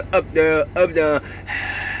background? They be like, up there, up down.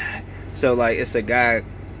 So like it's a guy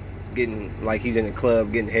getting, like he's in a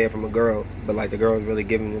club getting head from a girl, but like the girl's really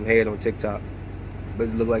giving him head on TikTok. But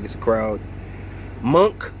it look like it's a crowd.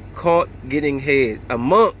 Monk caught getting head. A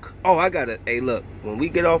monk. Oh, I got it. Hey, look. When we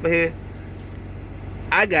get off of here,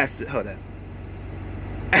 I got to, hold up.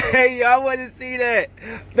 Hey, y'all want to see that?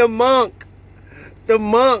 The monk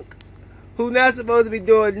who not supposed to be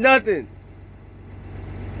doing nothing.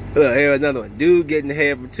 Look, here's another one. Dude getting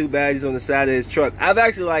head from 2 badges on the side of his truck. I've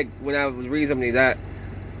actually, like, when I was reading some of these, I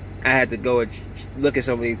had to go and look at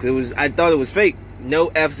some of these because I thought it was fake. No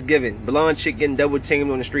F's given. Blonde chick getting double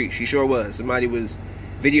teamed on the street. She sure was. Somebody was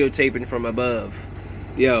videotaping from above.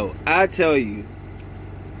 Yo, I tell you,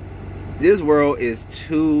 this world is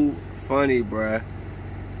too funny, bruh.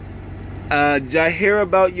 Did y'all hear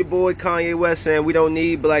about your boy Kanye West saying we don't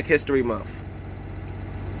need Black History Month?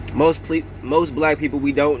 Most black people,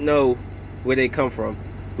 we don't know where they come from.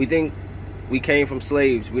 We think we came from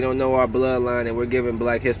slaves. We don't know our bloodline, and we're given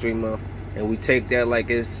Black History Month, and we take that like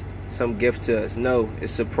it's some gift to us. No,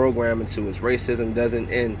 it's a programming to us. Racism doesn't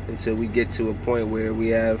end until we get to a point where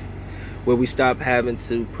we stop having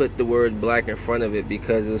to put the word black in front of it,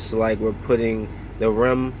 because it's like we're putting the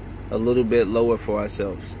rim a little bit lower for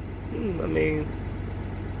ourselves. I mean,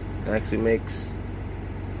 it actually makes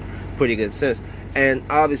pretty good sense. And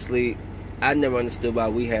obviously, I never understood why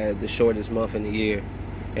we had the shortest month in the year,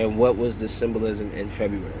 and what was the symbolism in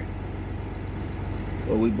February,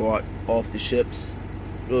 where we brought off the ships.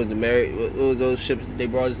 What was those ships that they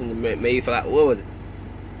brought us in the Mayflower? What was it?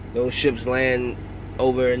 Those ships land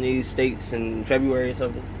over in these states in February or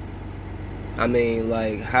something? I mean,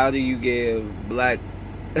 like, how do you give black,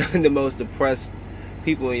 the most oppressed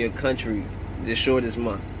people in your country, the shortest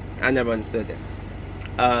month? I never understood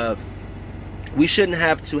that. We shouldn't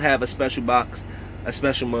have to have a special box, a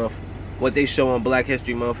special month. What they show on Black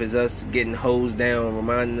History Month is us getting hosed down,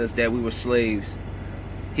 reminding us that we were slaves.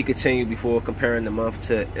 He continued before comparing the month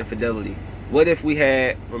to infidelity. What if we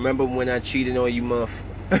had, remember when I cheated on you month?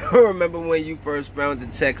 Remember when you first found the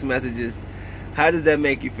text messages? How does that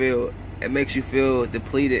make you feel? It makes you feel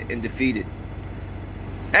depleted and defeated.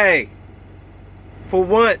 Hey, for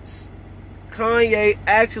once, Kanye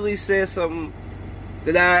actually said something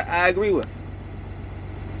that I agree with.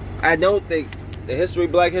 I don't think the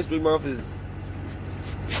Black History Month is,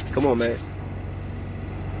 come on, man.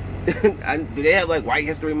 Do they have like White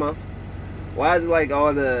History Month? Why is it like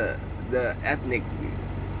all the ethnic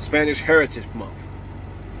Spanish Heritage Month?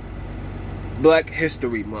 Black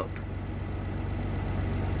History Month.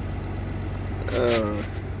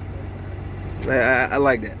 I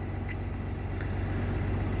like that.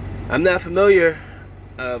 I'm not familiar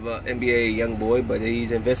of NBA young boy, but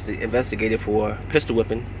he's investigated for pistol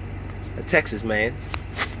whipping a Texas man.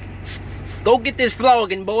 Go get this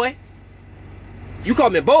flogging, boy. You call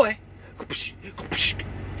me boy.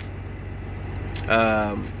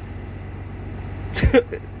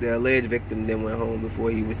 The alleged victim then went home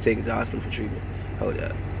before he was taken to hospital for treatment. Hold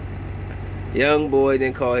up. Young boy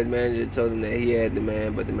then called his manager and told him that he had the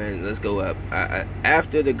man, but the man, let's go up.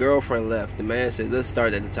 After the girlfriend left, the man said, let's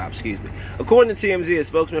start at the top, excuse me. According to TMZ, a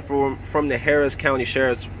spokesman from the Harris County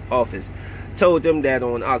Sheriff's Office told them that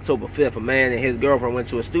on October 5th, a man and his girlfriend went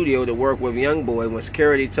to a studio to work with Young Boy when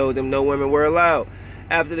security told them no women were allowed.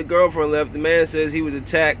 After the girlfriend left, the man says he was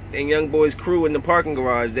attacked and Young Boy's crew in the parking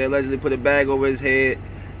garage. They allegedly put a bag over his head,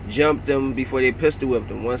 jumped him before they pistol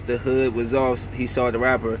whipped him. Once the hood was off, he saw the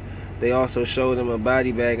rapper. They also showed him a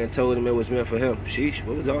body bag and told him it was meant for him. Sheesh,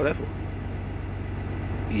 what was all that for?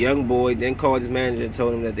 Young Boy then called his manager and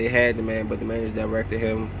told him that they had the man, but the manager directed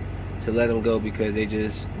him to let him go because they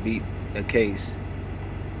just beat a case.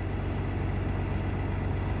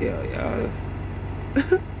 Yeah,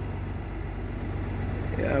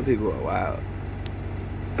 yeah, people are wild.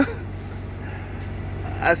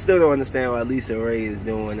 I still don't understand why Lisa Ray is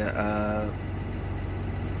doing OnlyFans.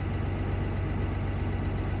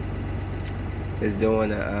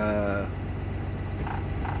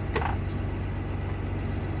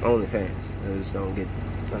 I just don't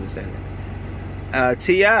understand that.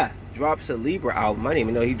 T.I. drops a Libra album. I didn't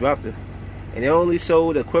even know he dropped it. And it only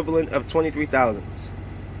sold equivalent of 23,000.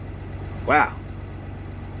 Wow.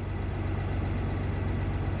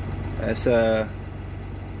 That's a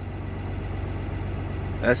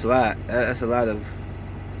lot. That's a lot of,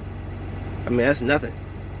 I mean, that's nothing.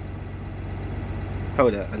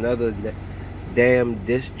 Hold up. Another damn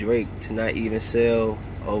diss Drake to not even sell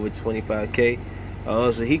over 25K.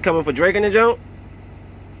 Oh, so he coming for Drake in the joint?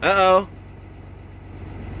 Uh-oh.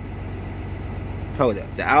 Hold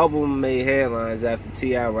up. The album made headlines after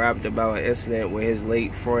T.I. rapped about an incident where his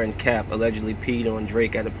late friend Cap allegedly peed on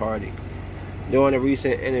Drake at a party. During a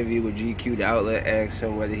recent interview with GQ, the outlet asked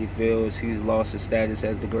him whether he feels he's lost his status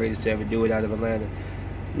as the greatest to ever do it out of Atlanta.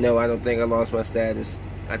 No, I don't think I lost my status.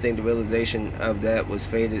 I think the realization of that was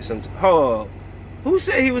faded sometime. Oh, who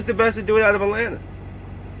said he was the best to do it out of Atlanta?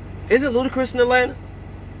 Isn't Ludacris in Atlanta?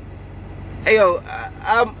 Hey, yo,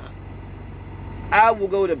 I will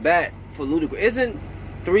go to bat for Ludacris. Isn't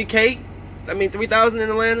 3,000 in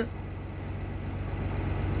Atlanta?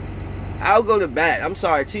 I'll go to bat. I'm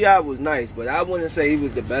sorry, T.I. was nice, but I wouldn't say he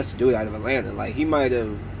was the best to do it out of Atlanta. Like, he might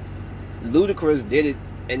have... Ludacris did it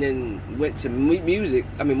and then went to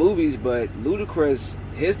movies, but Ludacris,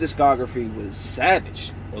 his discography was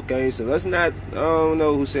savage. Okay, so let's not... I don't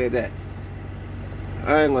know who said that.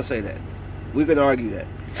 I ain't gonna say that. We could argue that.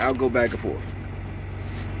 I'll go back and forth.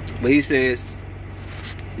 But he says,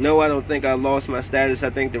 no, I don't think I lost my status.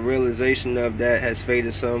 I think the realization of that has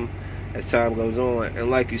faded some as time goes on.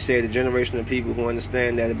 And like you said, the generation of people who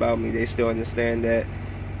understand that about me, they still understand that.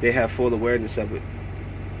 They have full awareness of it.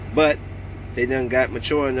 But they done got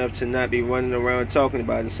mature enough to not be running around talking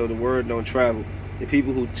about it, so the word don't travel. The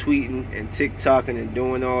people who tweeting and TikToking and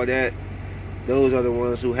doing all that, those are the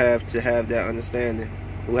ones who have to have that understanding,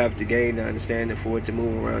 who have to gain the understanding for it to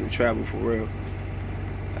move around and travel for real.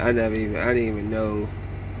 I didn't even know.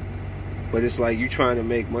 But it's like you trying to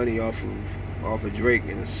make money off of Drake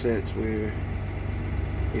in a sense where,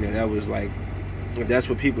 you know, that was like, if that's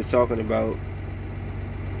what people talking about.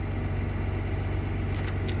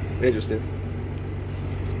 Interesting.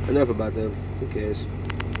 Enough about them. Who cares?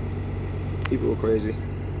 People are crazy.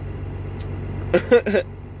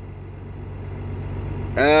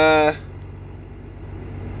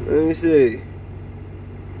 Let me see.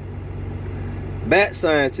 Bat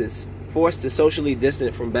scientists forced to socially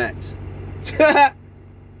distant from bats.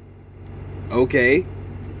 Okay.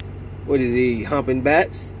 What is he, humping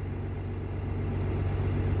bats?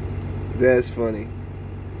 That's funny.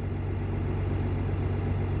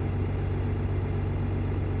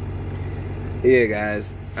 Yeah,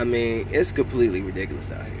 guys. I mean, it's completely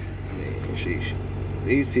ridiculous out here. I mean, sheesh.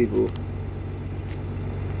 These people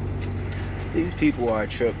are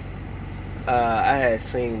tripping. I had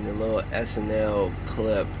seen the little SNL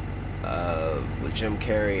clip with Jim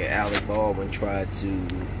Carrey and Alec Baldwin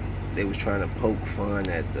they was trying to poke fun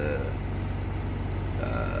at the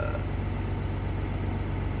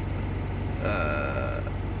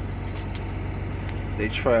they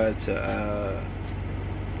tried to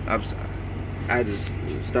I'm sorry, I just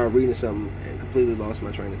started reading something and completely lost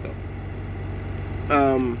my train of thought.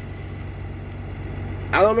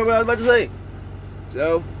 I don't remember what I was about to say.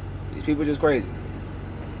 So these people are just crazy.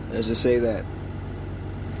 Let's just say that.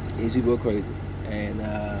 These people are crazy. And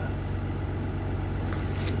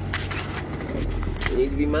we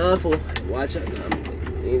need to be mindful. Watch out.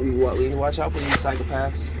 We need to watch out for these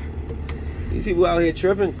psychopaths. These people out here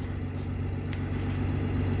tripping.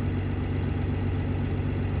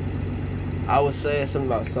 I was saying something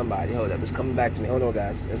about somebody. Hold up. It's coming back to me. Hold on,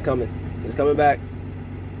 guys. It's coming. It's coming back.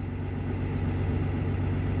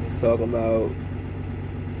 talking about,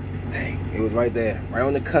 dang, it was right there, right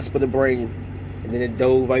on the cusp of the brain, and then it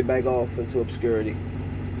dove right back off into obscurity.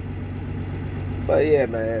 But yeah,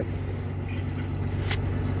 man,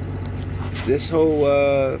 this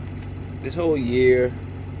whole year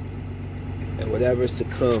and whatever's to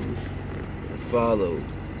come and follow,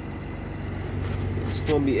 it's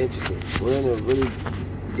gonna be interesting. We're in a really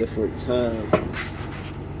different time.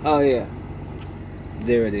 Oh yeah,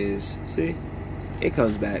 there it is. See, it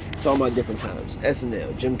comes back. Talking about different times.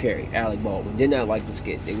 SNL, Jim Carrey, Alec Baldwin did not like the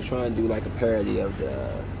skit. They were trying to do like a parody of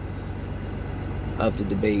the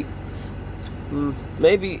debate.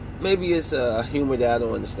 Maybe it's a humor that I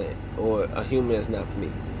don't understand, or a humor that's not for me,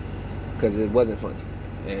 because it wasn't funny.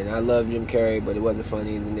 And I love Jim Carrey, but it wasn't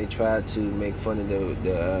funny. And then they tried to make fun of the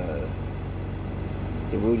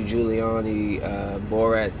Rudy Giuliani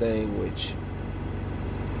Borat thing, which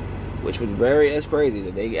was that's crazy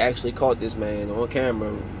that they actually caught this man on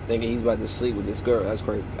camera thinking he's about to sleep with this girl. That's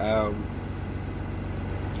crazy.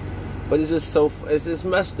 But it's just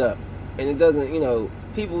messed up, and it doesn't,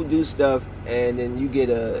 people do stuff, and then you get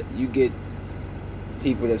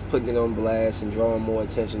people that's putting it on blast and drawing more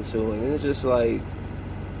attention to it, and it's just like,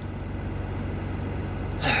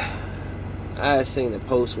 I had seen a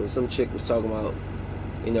post where some chick was talking about,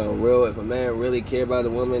 if a man really care about a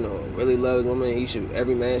woman or really loves a woman,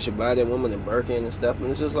 every man should buy that woman a Birkin and stuff.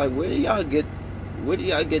 And it's just like, where do y'all get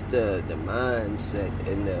the mindset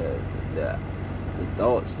and the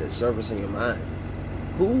thoughts that surface in your mind?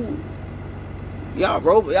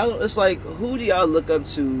 It's like, who do y'all look up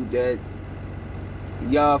to that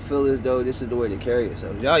y'all feel as though this is the way to carry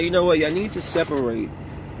yourselves? Y'all, you know what? Y'all need to separate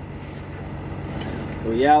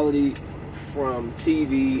reality from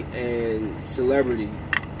TV and celebrity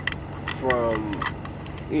from,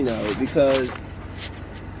 because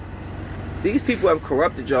these people have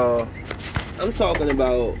corrupted y'all. I'm talking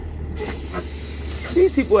about,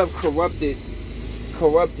 these people have corrupted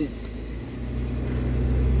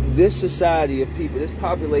this society of people, this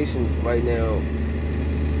population right now.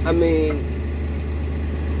 I mean,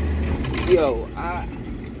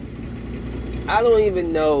 I don't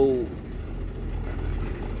even know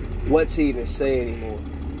what to even say anymore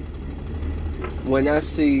when I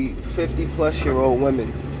see 50-plus-year-old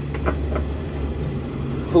women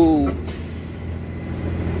who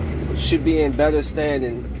should be in better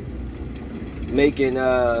standing, making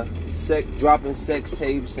dropping sex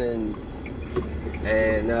tapes and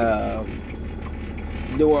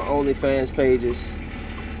doing OnlyFans pages.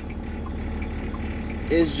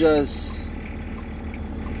 It's just,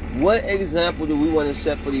 what example do we want to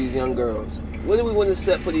set for these young girls? What do we want to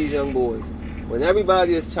set for these young boys? When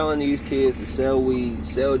everybody is telling these kids to sell weed,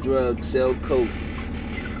 sell drugs, sell coke,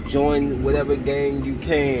 join whatever gang you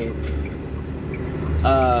can.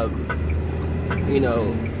 And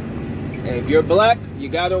if you're black, you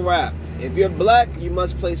gotta rap. If you're black, you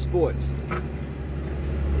must play sports.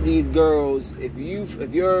 These girls, if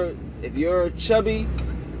you're chubby,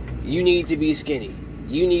 you need to be skinny.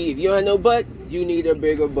 If you have no butt, you need a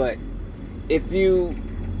bigger butt.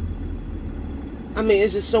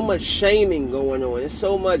 It's just so much shaming going on. It's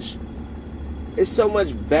so much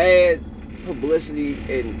bad publicity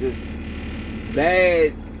and just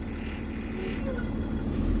bad,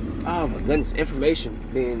 oh my goodness, information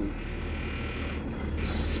being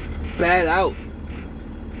spat out.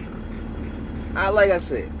 Like I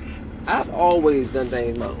said, I've always done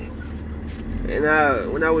things my own. And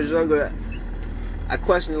when I was younger, I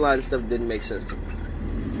questioned a lot of stuff that didn't make sense to me.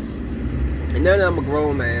 And now that I'm a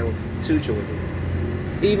grown man with 2 children,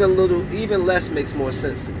 even less makes more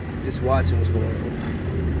sense to me. Just watching what's going on.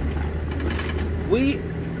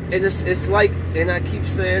 It's like, and I keep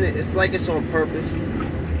saying it, it's like it's on purpose.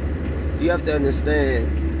 You have to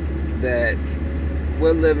understand that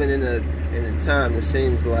we're living in a time that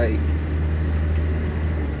seems like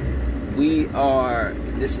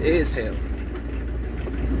this is hell.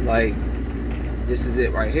 Like, this is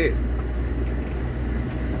it right here.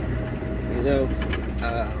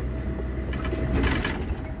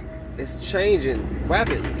 It's changing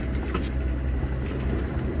rapidly.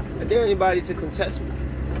 Is there anybody to contest me?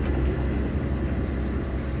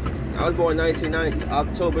 I was born in 1990,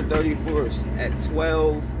 October 31st at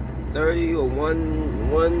 12:30 or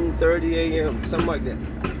 1:30 a.m., something like that.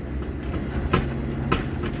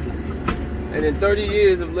 And in 30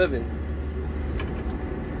 years of living,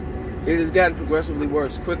 it has gotten progressively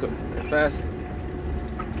worse, quicker and faster.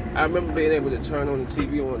 I remember being able to turn on the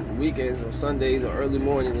TV on weekends or Sundays or early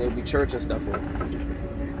morning, and there'll be church and stuff on.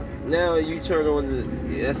 Now you turn on the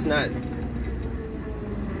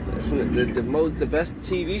best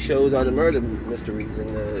TV shows are the murder mysteries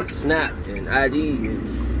and Snap and ID and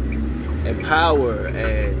and Power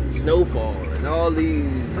and Snowfall and all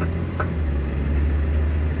these.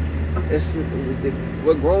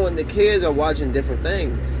 We're growing. The kids are watching different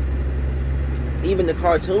things. Even the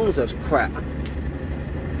cartoons are crap.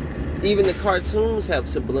 Even the cartoons have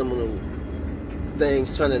subliminal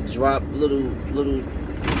things trying to drop little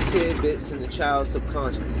tidbits in the child's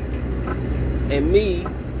subconscious. And me,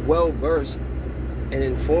 well versed and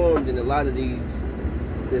informed in a lot of this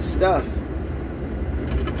stuff,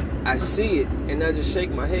 I see it and I just shake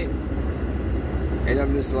my head. And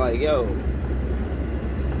I'm just like, yo,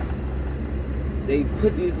 they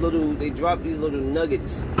drop these little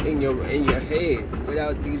nuggets in your head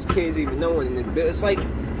without these kids even knowing. And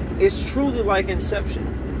it's truly like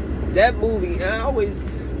Inception. That movie, and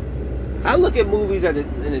I look at movies in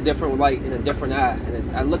a different light, in a different eye,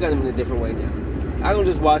 and I look at them in a different way now. I don't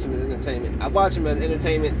just watch them as entertainment. I watch them as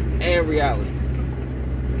entertainment and reality.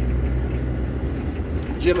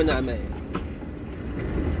 Gemini Man,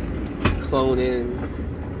 cloning,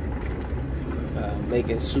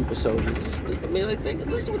 making super soldiers. I mean,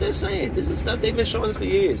 listen to what they're saying. This is stuff they've been showing us for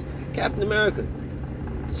years. Captain America,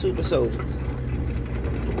 super soldier.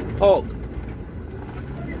 Hulk,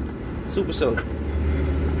 super soldier.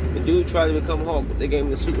 The dude tried to become Hulk, but they gave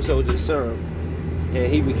him the super soldier serum, and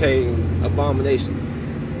he became Abomination.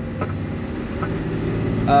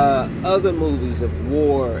 Other movies of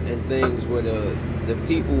war and things where the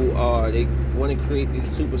people they want to create these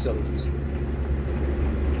super soldiers.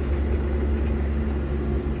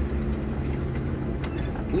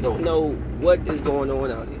 We don't know what is going on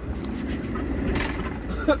out here.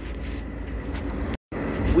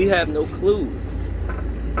 We have no clue.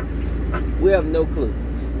 We have no clue.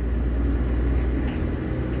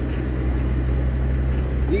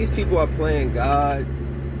 These people are playing God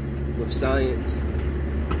with science.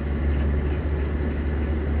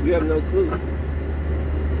 We have no clue.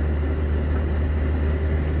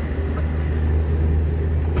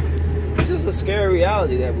 This is a scary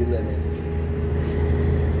reality that we live in.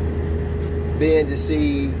 Being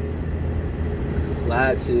deceived,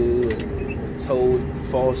 lied to, and told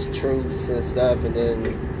false truths and stuff, and then,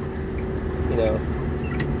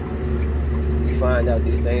 you find out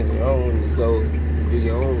these things on your own. You go do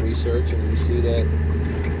your own research, and you see that,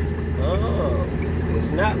 oh, it's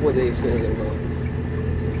not what they said it was.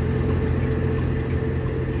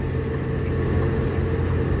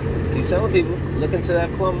 Keep telling people, look into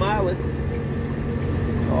that Plum Island.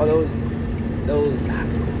 All those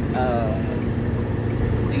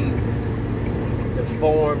these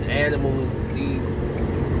deformed animals, these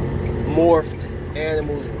morphed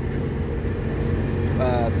animals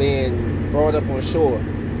being brought up on shore,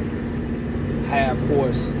 half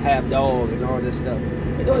horse, half dog, and all this stuff.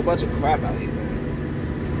 They're doing a bunch of crap out here,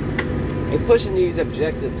 man. They're pushing these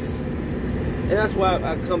objectives, and that's why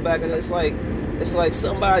I come back and it's like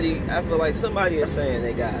somebody. I feel like somebody is saying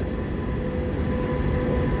they got.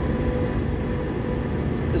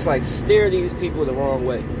 It's like steer these people the wrong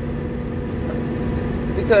way,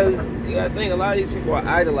 because you gotta think a lot of these people are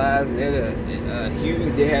idolized, and they're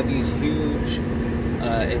huge. They have these huge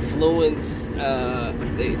influence.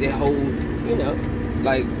 They hold,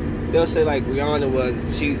 like they'll say like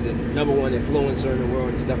Rihanna she's the #1 influencer in the world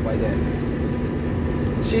and stuff like that.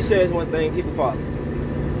 She says one thing, people follow.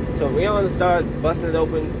 So Rihanna starts busting it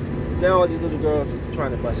open. Now all these little girls is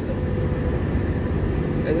trying to bust it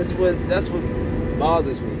open, and that's what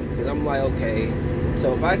bothers me, because I'm like, okay,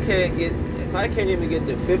 so if I can't even get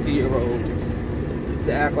the 50-year-olds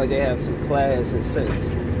to act like they have some class and sense,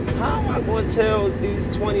 how am I going to tell these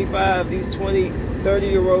 25, these 20,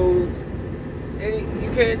 30-year-olds? And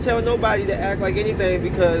you can't tell nobody to act like anything,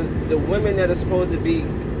 because the women that are supposed to be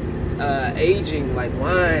aging like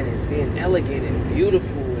wine and being elegant and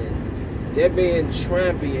beautiful, and they're being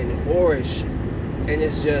trampy and whorish, and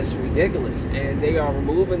it's just ridiculous. And they are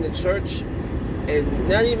removing the church. And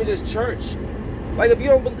not even just church. Like, if you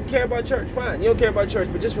don't care about church, fine. You don't care about church,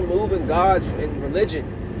 but just removing God and religion.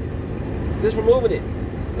 Just removing it.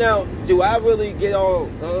 Now, do I really get all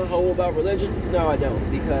gung-ho about religion? No, I don't.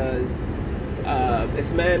 Because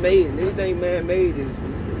it's man-made. And anything man-made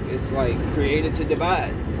is like created to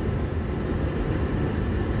divide.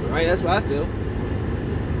 Right? That's what I feel.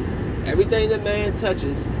 Everything that man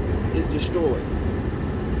touches is destroyed.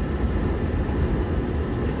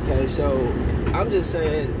 Okay, so I'm just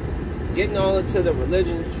saying, getting all into the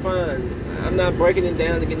religion is fine. I'm not breaking it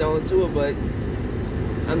down to getting all into it, but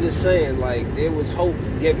I'm just saying, like, there was hope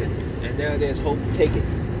given, and now there's hope taken.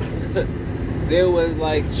 There was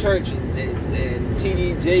like church and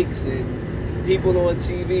T.D. Jakes and people on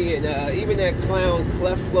TV, and even that clown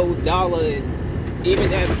Clef Flo Dollar, and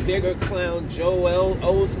Even that bigger clown Joel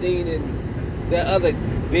Osteen and that other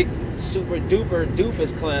big super duper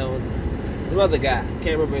doofus clown, some other guy,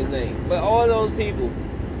 can't remember his name. But all those people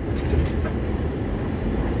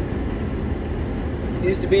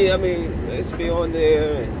used to be on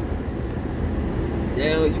there, and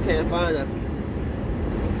now you can't find nothing.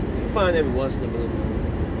 You find every once in a blue moon.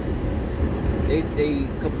 They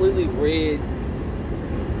completely rid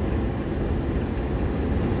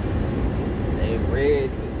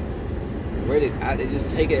it. They just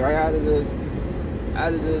take it right out of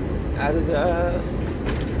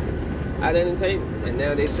entertainment, and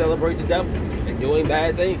now they celebrate the devil and doing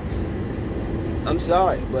bad things. I'm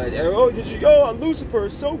sorry, but did you go on Lucifer?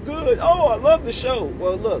 It's so good. Oh, I love the show.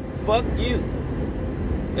 Well, look, fuck you,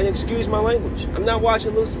 and excuse my language. I'm not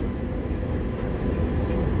watching Lucifer.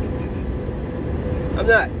 I'm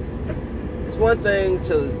not. It's one thing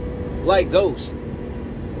to like Ghost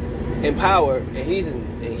in Power, and he's a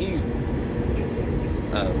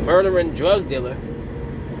murdering drug dealer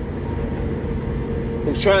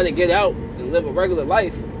who's trying to get out and live a regular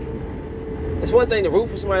life. It's one thing to root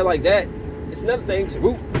for somebody like that. It's another thing to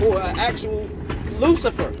root for an actual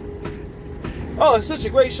Lucifer. Oh, it's such a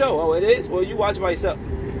great show. Oh, it is? Well, you watch it by yourself.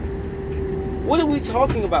 What are we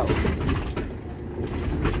talking about?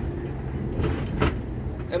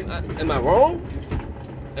 Am I wrong?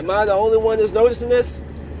 Am I the only one that's noticing this?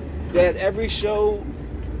 That every show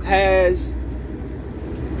has,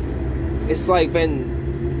 it's like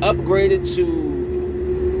been upgraded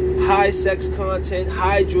to high sex content,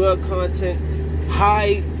 high drug content,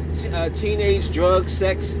 high teenage drug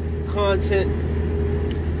sex content.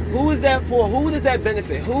 Who is that for? Who does that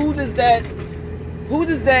benefit? Who does that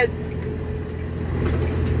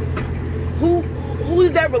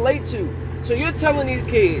relate to? So you're telling these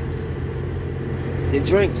kids to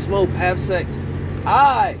drink, smoke, have sex.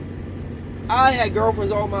 I had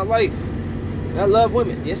girlfriends all my life. I love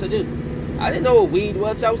women. Yes, I do. I didn't know what weed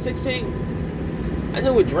was till I was 16. I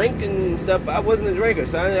knew what drinking and stuff, but I wasn't a drinker,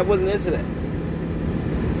 so I wasn't into that.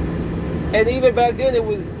 And even back then,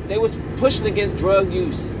 they was pushing against drug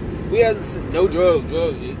use. We had no drugs,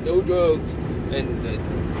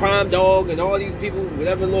 and Crime Dog and all these people,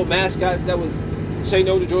 whatever little mascots that was say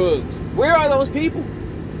no to drugs. Where are those people?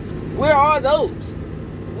 Where are those?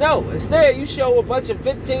 No, instead you show a bunch of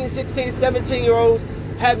 15, 16, 17-year-olds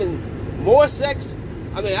having more sex.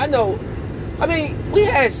 We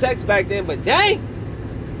had sex back then, but dang.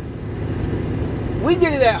 We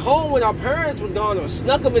did it at home when our parents was gone or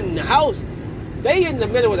snuck them in the house. They in the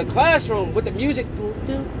middle of the classroom with the music.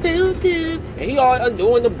 And he all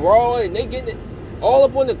undoing the bra and they getting it all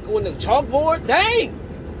up on the chalkboard. Dang.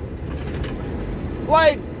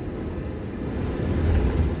 Like,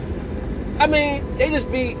 they just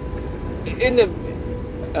be in the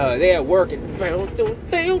they at work and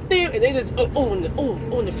they just on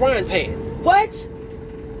the frying pan. What?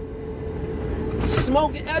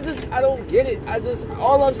 Smoking? I don't get it.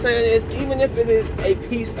 All I'm saying is, even if it is a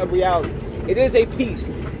piece of reality, it is a piece.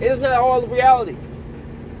 It is not all of reality.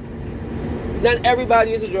 Not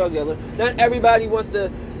everybody is a drug dealer. Not everybody wants to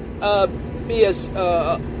be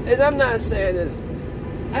and I'm not saying this.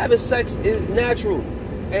 Having sex is natural,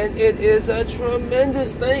 and it is a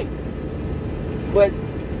tremendous thing. But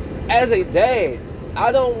as a dad,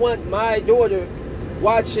 I don't want my daughter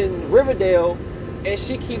watching Riverdale and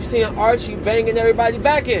she keeps seeing Archie banging everybody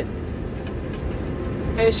back in.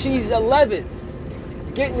 And she's 11,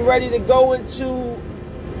 getting ready to go into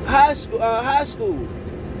high school.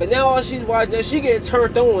 But now all she's watching, she getting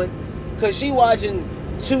turned on because she watching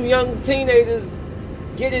two young teenagers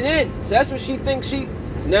get it in. So that's what she thinks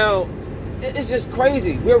now, it's just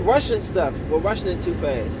crazy. We're rushing stuff. We're rushing it too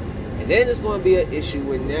fast. And then it's going to be an issue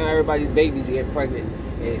when now everybody's babies get pregnant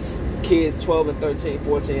and it's kids 12 and 13,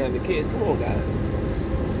 14 having kids. Come on, guys.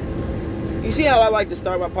 You see how I like to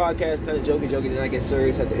start my podcast kind of joking, and then I get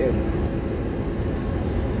serious at the end.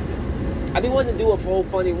 I be wanting to do a whole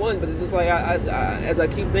funny one, but it's just like as I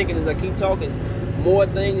keep thinking, as I keep talking, more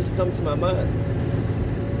things come to my mind.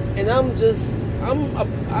 And I'm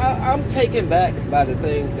taken back by the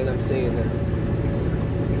things that I'm seeing now.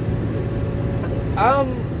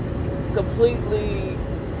 I'm completely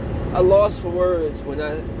a loss for words when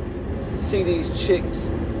I see these chicks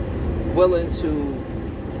willing to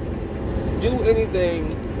do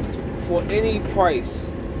anything for any price,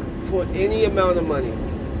 for any amount of money.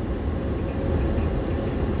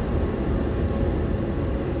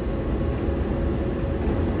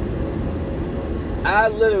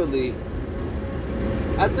 I'm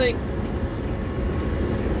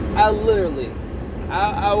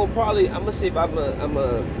gonna see if I'm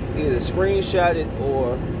either screenshot it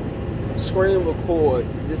or screen record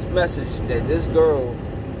this message that this girl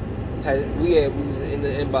we was in the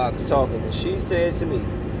inbox talking, and she said to me,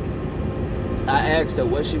 I asked her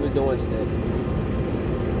what she was doing today,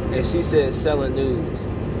 and she said selling news,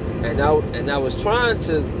 and I was trying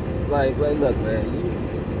to like look,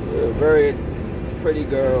 man, you're a very pretty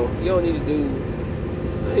girl, you don't need to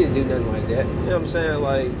do nothing like that, you know what I'm saying,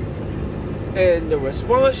 like, and the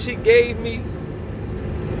response she gave me,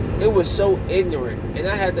 it was so ignorant, and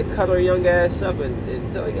I had to cut her young ass up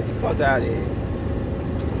and tell her, get the fuck out of here.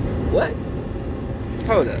 What?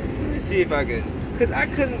 Hold up. Let me see if I can. Because I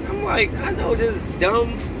couldn't. I'm like, I know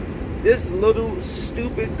this little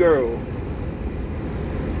stupid girl.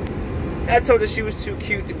 I told her she was too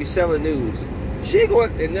cute to be selling news. She ain't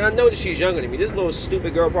going, and I know that she's younger than me. This little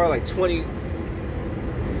stupid girl, probably like 20,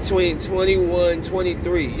 between 21,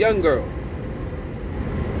 23. Young girl.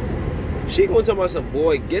 She going to tell me some,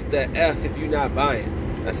 boy, get the F if you're not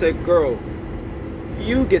buying. I said, girl,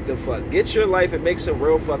 you get the fuck. Get your life and make some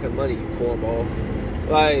real fucking money, you cornball.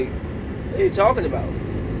 Like, what are you talking about?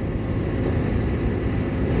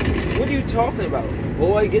 What are you talking about?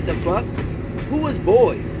 Boy, get the fuck? Who is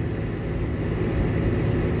boy?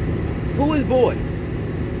 Who is boy?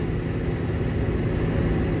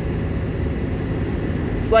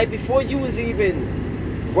 Like, before you was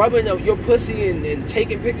even rubbing up your pussy and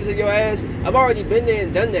taking pictures of your ass, I've already been there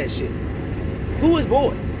and done that shit. Who is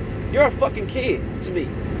boy? You're a fucking kid to me.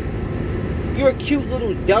 You're a cute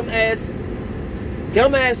little dumbass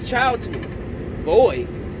child to me. Boy,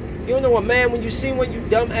 you don't know a man when you see one, you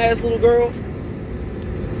dumbass little girl.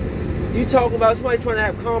 You talking about somebody trying to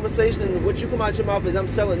have conversation and what you come out your mouth is I'm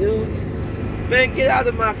selling nudes. Man, get out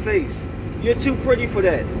of my face. You're too pretty for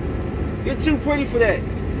that. You're too pretty for that.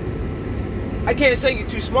 I can't say you're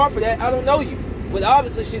too smart for that. I don't know you. But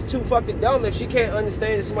obviously she's too fucking dumb if she can't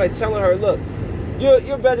understand that somebody's telling her, look,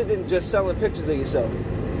 you're better than just selling pictures of yourself.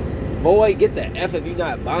 Boy, get the F if you're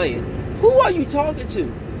not buying. Who are you talking to?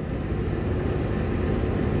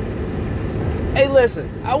 Hey, listen,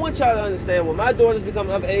 I want y'all to understand, when my daughters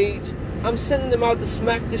become of age, I'm sending them out to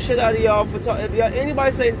smack the shit out of y'all for talking. If y'all,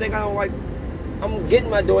 anybody say anything I don't like, I'm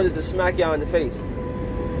getting my daughters to smack y'all in the face.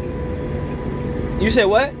 You say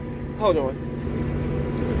what? Hold on.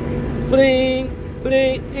 Bling,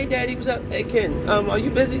 bling. Hey, Daddy, what's up? Hey, Ken, are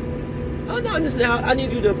you busy? Oh, no, I'm just now. I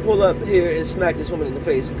need you to pull up here and smack this woman in the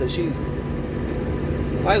face because she's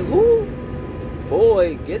like, who?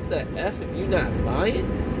 Boy, get the F if you're not buying.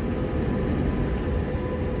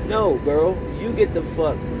 No, girl, you get the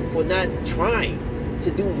fuck for not trying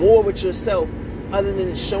to do more with yourself other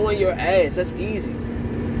than showing your ass. That's easy.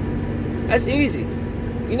 That's easy.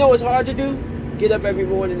 You know what's hard to do? Get up every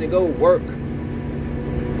morning and go work.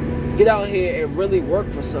 Get out here and really work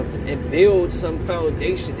for something and build some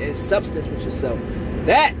foundation and substance with yourself.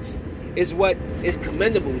 That is what is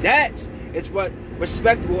commendable. That is what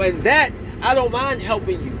respectable. And that I don't mind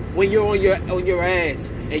helping you when you're on your ass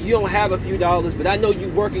and you don't have a few dollars, but I know you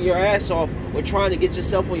working your ass off or trying to get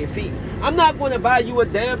yourself on your feet. I'm not going to buy you a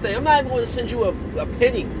damn thing. I'm not even going to send you a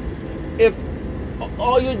penny if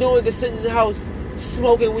all you're doing is sitting in the house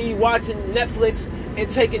smoking weed, watching Netflix, and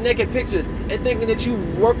taking naked pictures and thinking that you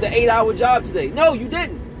worked an 8-hour job today. No, you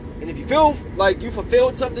didn't. And if you feel like you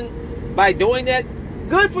fulfilled something by doing that,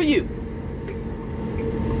 good for you.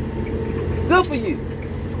 Good for you.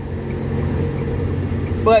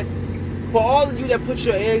 But for all of you that put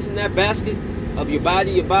your eggs in that basket of your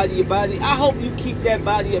body, I hope you keep that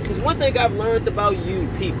body up. Because one thing I've learned about you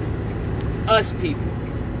people, us people,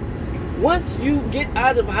 once you get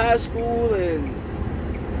out of high school and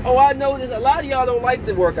I know this, a lot of y'all don't like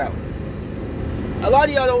to work out. A lot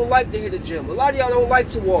of y'all don't like to hit the gym. A lot of y'all don't like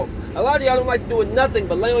to walk. A lot of y'all don't like doing nothing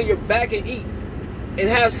but lay on your back and eat and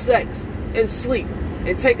have sex and sleep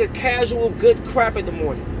and take a casual good crap in the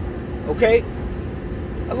morning. Okay?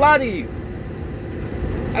 A lot of you.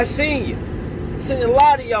 I seen you. I seen a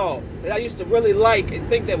lot of y'all that I used to really like and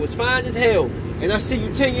think that was fine as hell. And I see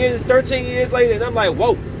you 10 years, 13 years later, and I'm like,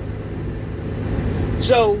 whoa.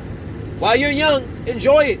 So, while you're young,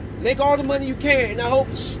 enjoy it. Make all the money you can. And I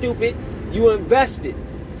hope, stupid, you invest it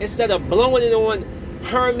instead of blowing it on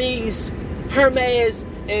Hermes,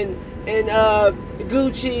 and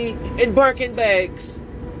Gucci, and Birkin bags.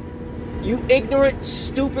 You ignorant,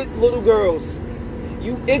 stupid little girls.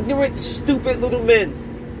 You ignorant, stupid little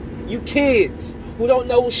men. You kids who don't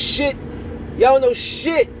know shit. Y'all don't know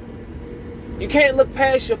shit. You can't look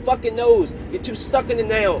past your fucking nose. You're too stuck in the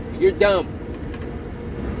now. You're dumb.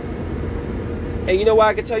 And you know why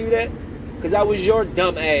I can tell you that? Because I was your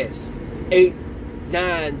dumb ass 8,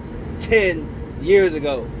 9, 10 years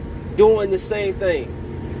ago doing the same thing.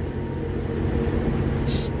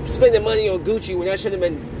 spending money on Gucci when I should have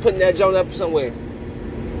been putting that joint up somewhere.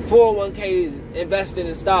 401ks, investing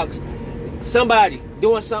in stocks. Somebody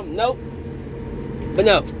doing something. Nope. But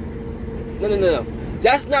no. No.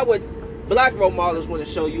 That's not what black role models want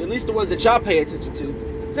to show you. At least the ones that y'all pay attention to.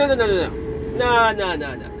 No. Nah.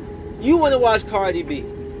 You want to watch Cardi B.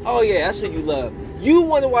 Oh yeah, that's who you love. You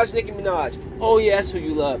want to watch Nicki Minaj. Oh yeah, that's who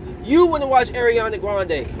you love. You want to watch Ariana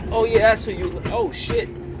Grande. Oh yeah, that's who you. Oh shit.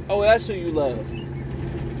 Oh, that's who you love.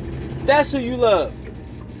 That's who you love.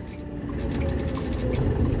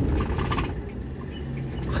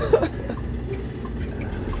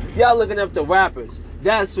 Y'all looking up the rappers.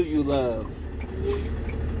 That's who you love.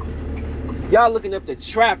 Y'all looking up the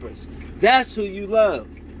trappers. That's who you love.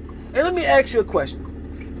 And let me ask you a question.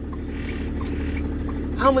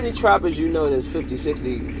 How many trappers you know that's 50, 60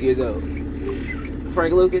 years old?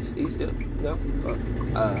 Frank Lucas? He's still? No?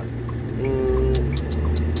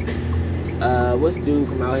 What's the dude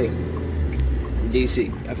from out here?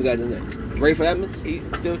 DC. I forgot his name. Rayford Edmonds? He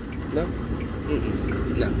still? No?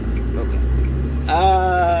 No. Okay.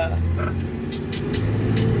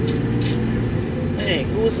 Dang,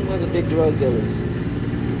 who are some other big drug dealers?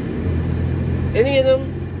 Any of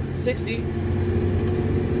them 60?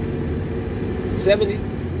 70?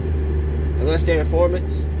 Unless they're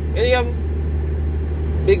informants. Any of them?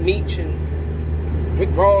 Big Meech and Rick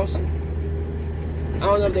Ross. I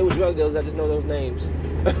don't know if they were drug dealers, I just know those names.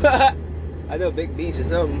 I know Big Meech or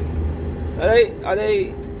something. Are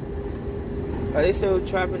they still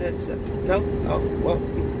trapping at the No? Oh, well,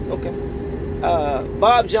 okay.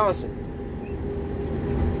 Bob Johnson.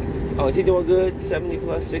 Oh, is he doing good? 70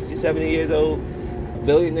 plus, 60, 70 years old? A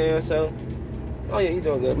billionaire or so? Oh yeah, he's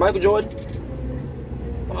doing good. Michael Jordan?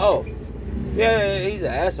 Oh. Yeah, he's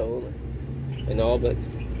an asshole and all, but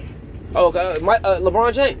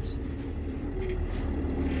LeBron James.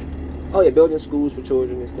 Oh yeah, building schools for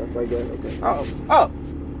children and stuff like that.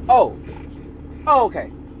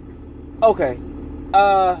 Okay. Okay.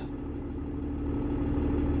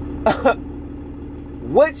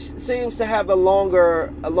 Which seems to have a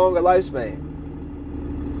longer lifespan.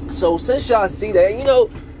 So since y'all see that, and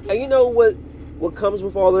you know what comes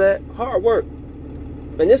with all of that? Hard work.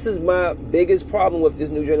 And this is my biggest problem with this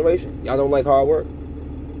new generation. Y'all don't like hard work.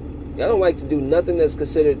 Y'all don't like to do nothing that's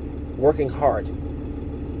considered working hard.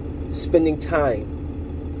 Spending time.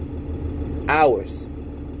 Hours.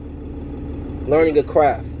 Learning a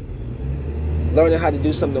craft. Learning how to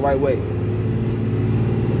do something the right way.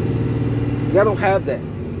 Y'all don't have that.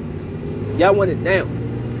 Y'all want it now.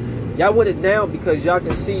 Y'all want it now because y'all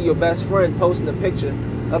can see your best friend posting a picture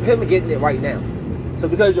of him getting it right now. So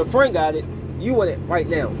because your friend got it, you want it right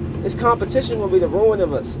now. This competition will be the ruin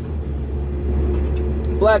of us.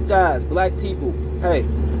 Black guys, black people. Hey.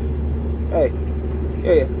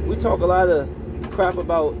 Yeah. We talk a lot of crap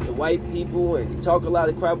about the white people, and you talk a lot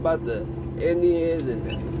of crap about the Indians and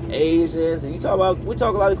the Asians, and we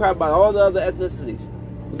talk a lot of crap about all the other ethnicities.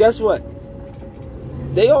 But guess what?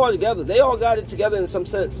 They all together. They all got it together in some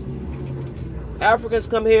sense. Africans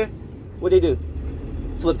come here, what they do?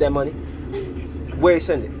 Flip that money. Where they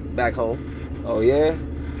send it? Back home. Oh yeah?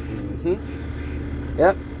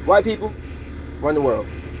 Yep. White people run the world.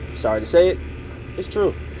 Sorry to say it. It's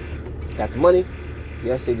true. Got the money.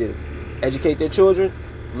 Yes, they do. Educate their children.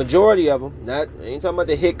 Majority of them. I ain't talking about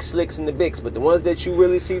the Hicks, Slicks, and the Bicks, but the ones that you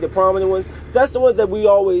really see, the prominent ones, that's the ones that we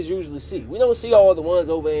always usually see. We don't see all the ones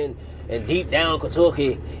over in deep down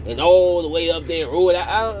Kentucky and all the way up there in Rhode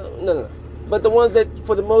Island. No. But the ones that,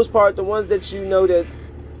 for the most part, the ones that you know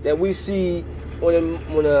that we see on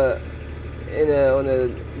a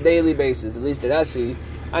daily basis, at least that I see,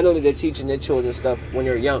 I know that they're teaching their children stuff when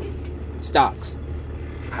they're young. Stocks.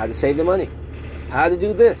 How to save the money. How to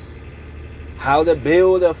do this. How to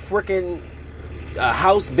build a freaking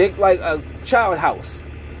house big like a child house.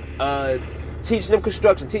 Teaching them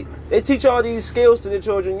construction. They teach all these skills to their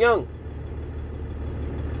children young.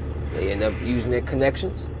 They end up using their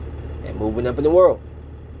connections and moving up in the world.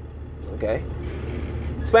 Okay?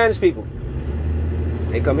 Spanish people.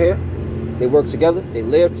 They come here. They work together. They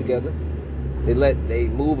live together. They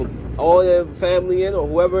move all their family in or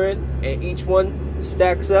whoever in, and each one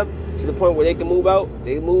stacks up to the point where they can move out.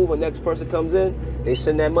 They move when the next person comes in. They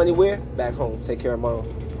send that money where? Back home. Take care of mom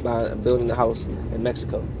by building the house in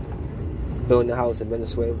Mexico. Building the house in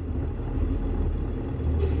Venezuela.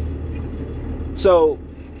 So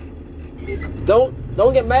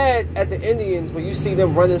don't get mad at the Indians when you see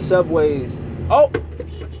them running subways. Oh,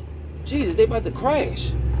 Jesus, they about to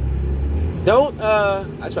crash.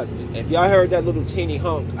 If y'all heard that little teeny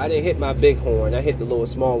honk, I didn't hit my big horn. I hit the little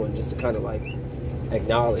small one just to kind of like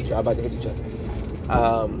acknowledge y'all about to hit each other.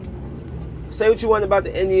 Say what you want about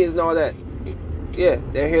the Indians and all that. Yeah,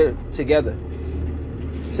 they're here together.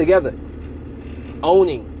 Together.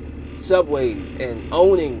 Owning subways and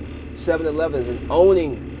owning 7-Elevens and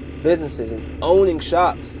owning businesses and owning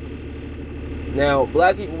shops. Now,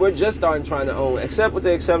 black people, we're just starting trying to own, except with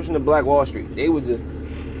the exception of Black Wall Street. They was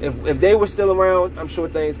if they were still around, I'm sure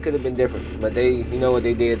things could have been different. But they, you know what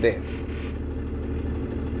they did there.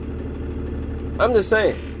 I'm just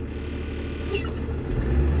saying.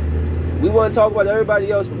 We want to talk about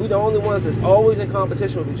everybody else, but we're the only ones that's always in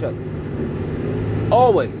competition with each other.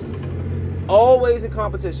 Always. Always in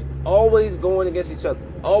competition. Always going against each other.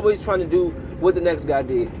 Always trying to do what the next guy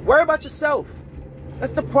did. Worry about yourself.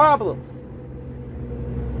 That's the problem.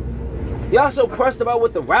 Y'all so pressed about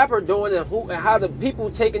what the rapper doing and how the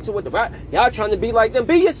people take into what the rap. Y'all trying to be like them.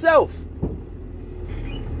 Be yourself.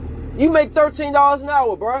 You make $13 an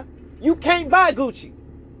hour, bruh. You can't buy Gucci.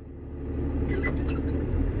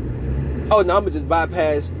 Oh, no, I'm going to just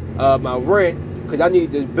bypass my rent because I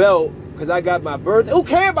need this belt because I got my birthday. Who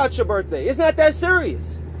cares about your birthday? It's not that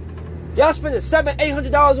serious. Y'all spending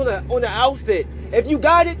 $700-800 on an outfit. If you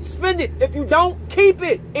got it, spend it. If you don't, keep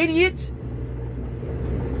it, idiot.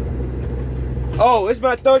 Oh, it's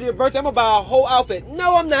my 30th birthday. I'm going to buy a whole outfit.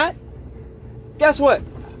 No, I'm not. Guess what?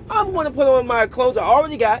 I'm going to put on my clothes I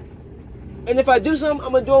already got. And if I do something,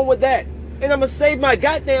 I'm going to do them with that. And I'm going to save my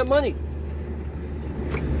goddamn money.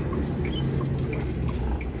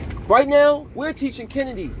 Right now, we're teaching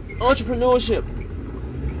Kennedy entrepreneurship.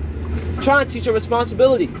 Trying to teach her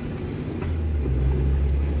responsibility.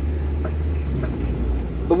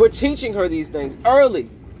 But we're teaching her these things early.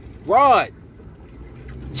 Rod.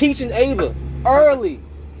 Teaching Ava early.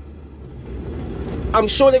 I'm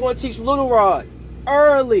sure they're going to teach Little Rod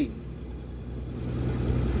early.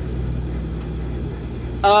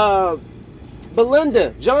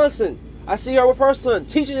 Belinda Johnson, I see her with her son,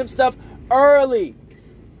 teaching him stuff early.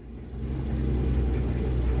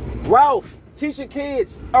 Ralph, teaching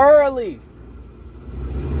kids early.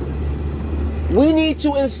 We need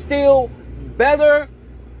to instill better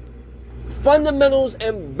fundamentals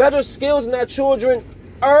and better skills in our children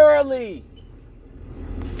early.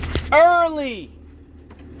 Early.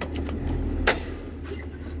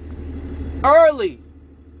 Early.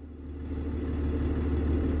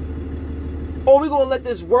 Or we're going to let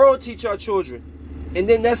this world teach our children. And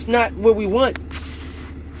then that's not what we want.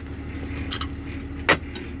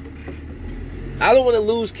 I don't want to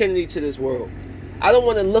lose Kennedy to this world. I don't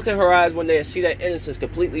want to look in her eyes one day and see that innocence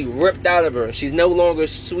completely ripped out of her. She's no longer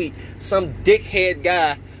sweet. Some dickhead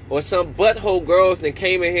guy or some butthole girls that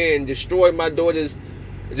came in here and destroyed my daughter's,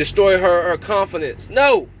 destroyed her confidence.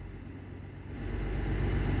 No.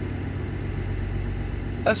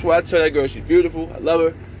 That's why I tell that girl she's beautiful. I love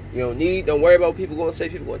her. Don't worry about people going to say,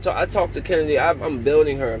 people going to talk. I talk to Kennedy. I'm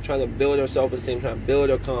building her. I'm trying to build her self-esteem, trying to build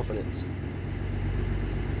her confidence.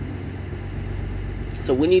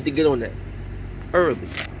 So we need to get on that early.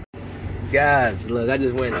 Guys, look, I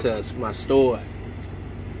just went to my store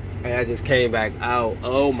and I just came back out.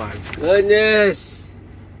 Oh my goodness.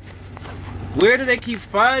 Where do they keep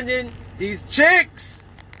finding these chicks?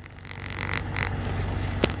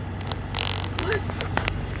 What?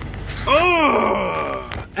 Oh!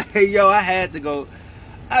 Hey, yo, I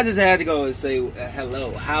just had to go and say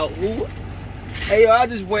hello. Who? Hey, yo, I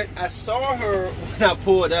saw her when I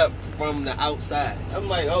pulled up from the outside. I'm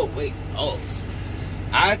like, oh, wait, oh.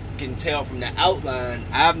 I can tell from the outline,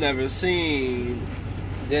 I've never seen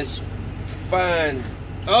this fine,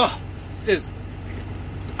 oh, yeah,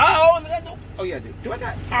 I do. Do I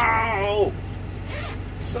got, oh,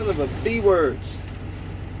 son of a B-words.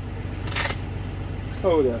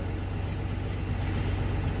 Hold up.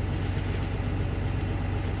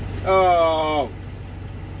 Oh.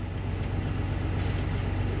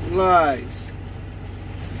 Lies.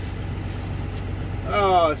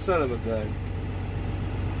 Oh, son of a gun.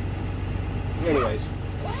 Anyways.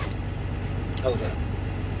 Okay.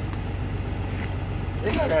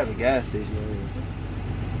 They gotta have a gas station over here.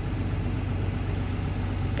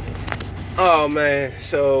 Oh, man.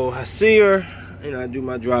 So, I see her. I do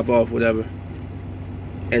my drop off, whatever.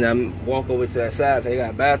 And I walk over to that side. They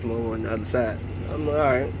got a bathroom over on the other side. I'm like,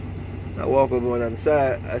 alright. I walk over on the other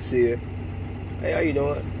side. I see her. Hey, how you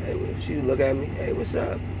doing? Hey, she look at me. Hey, what's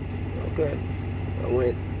up? Okay. I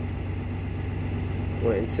went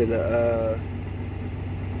into the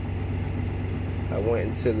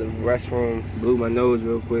restroom, blew my nose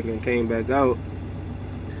real quick, and came back out.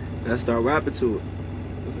 And I started rapping to her.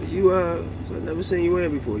 So I've never seen you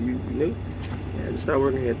in before. You new? Yeah, I just started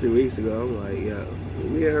working here 3 weeks ago. I'm like, yeah.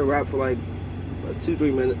 We had her rap for like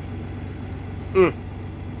 2-3 minutes.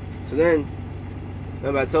 So then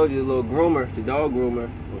Remember I told you the little groomer, the dog groomer,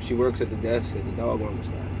 when she works at the desk at the dog groomer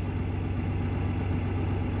spot.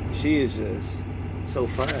 She is just so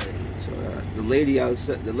fine. So the lady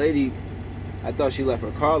outside, I thought she left her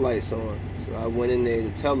car lights on, so I went in there to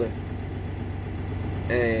tell her.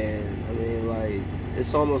 And I mean, like,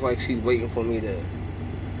 it's almost like she's waiting for me to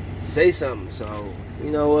say something. So you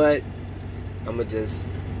know what? I'm gonna just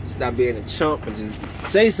stop being a chump and just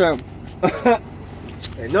say something.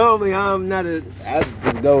 And normally I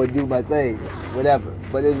just go and do my thing, whatever.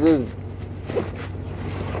 But it's just,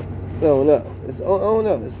 I don't know. I don't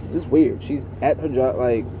know. It's just weird. She's at her job,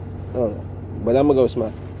 like, I don't know. But I'm gonna go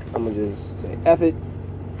smile. I'm gonna just say F it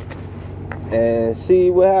and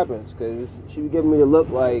see what happens. Cause she was giving me the look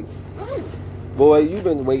like, boy, you've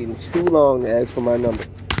been waiting too long to ask for my number.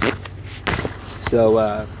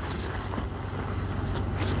 So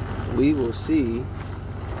we will see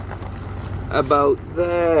about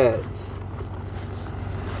that.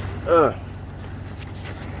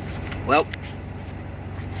 Well,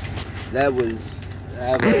 that was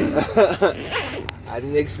I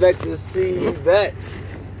didn't expect to see that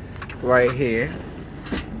right here,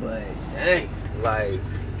 but dang, like,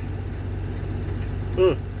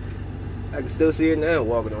 I can still see it now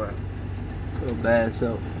walking around. Feel bad,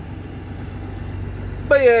 so.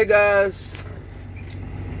 But yeah, guys,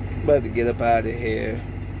 about to get up out of here.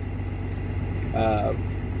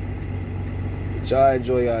 Y'all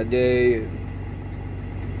enjoy your day and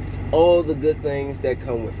all the good things that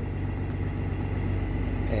come with it.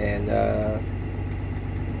 And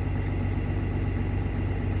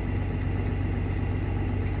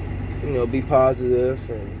you know, be positive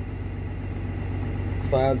and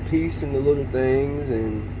find peace in the little things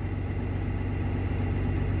and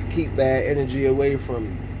keep bad energy away from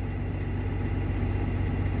you.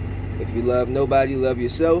 If you love nobody, love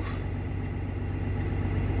yourself.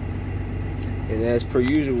 And as per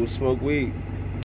usual, smoke weed.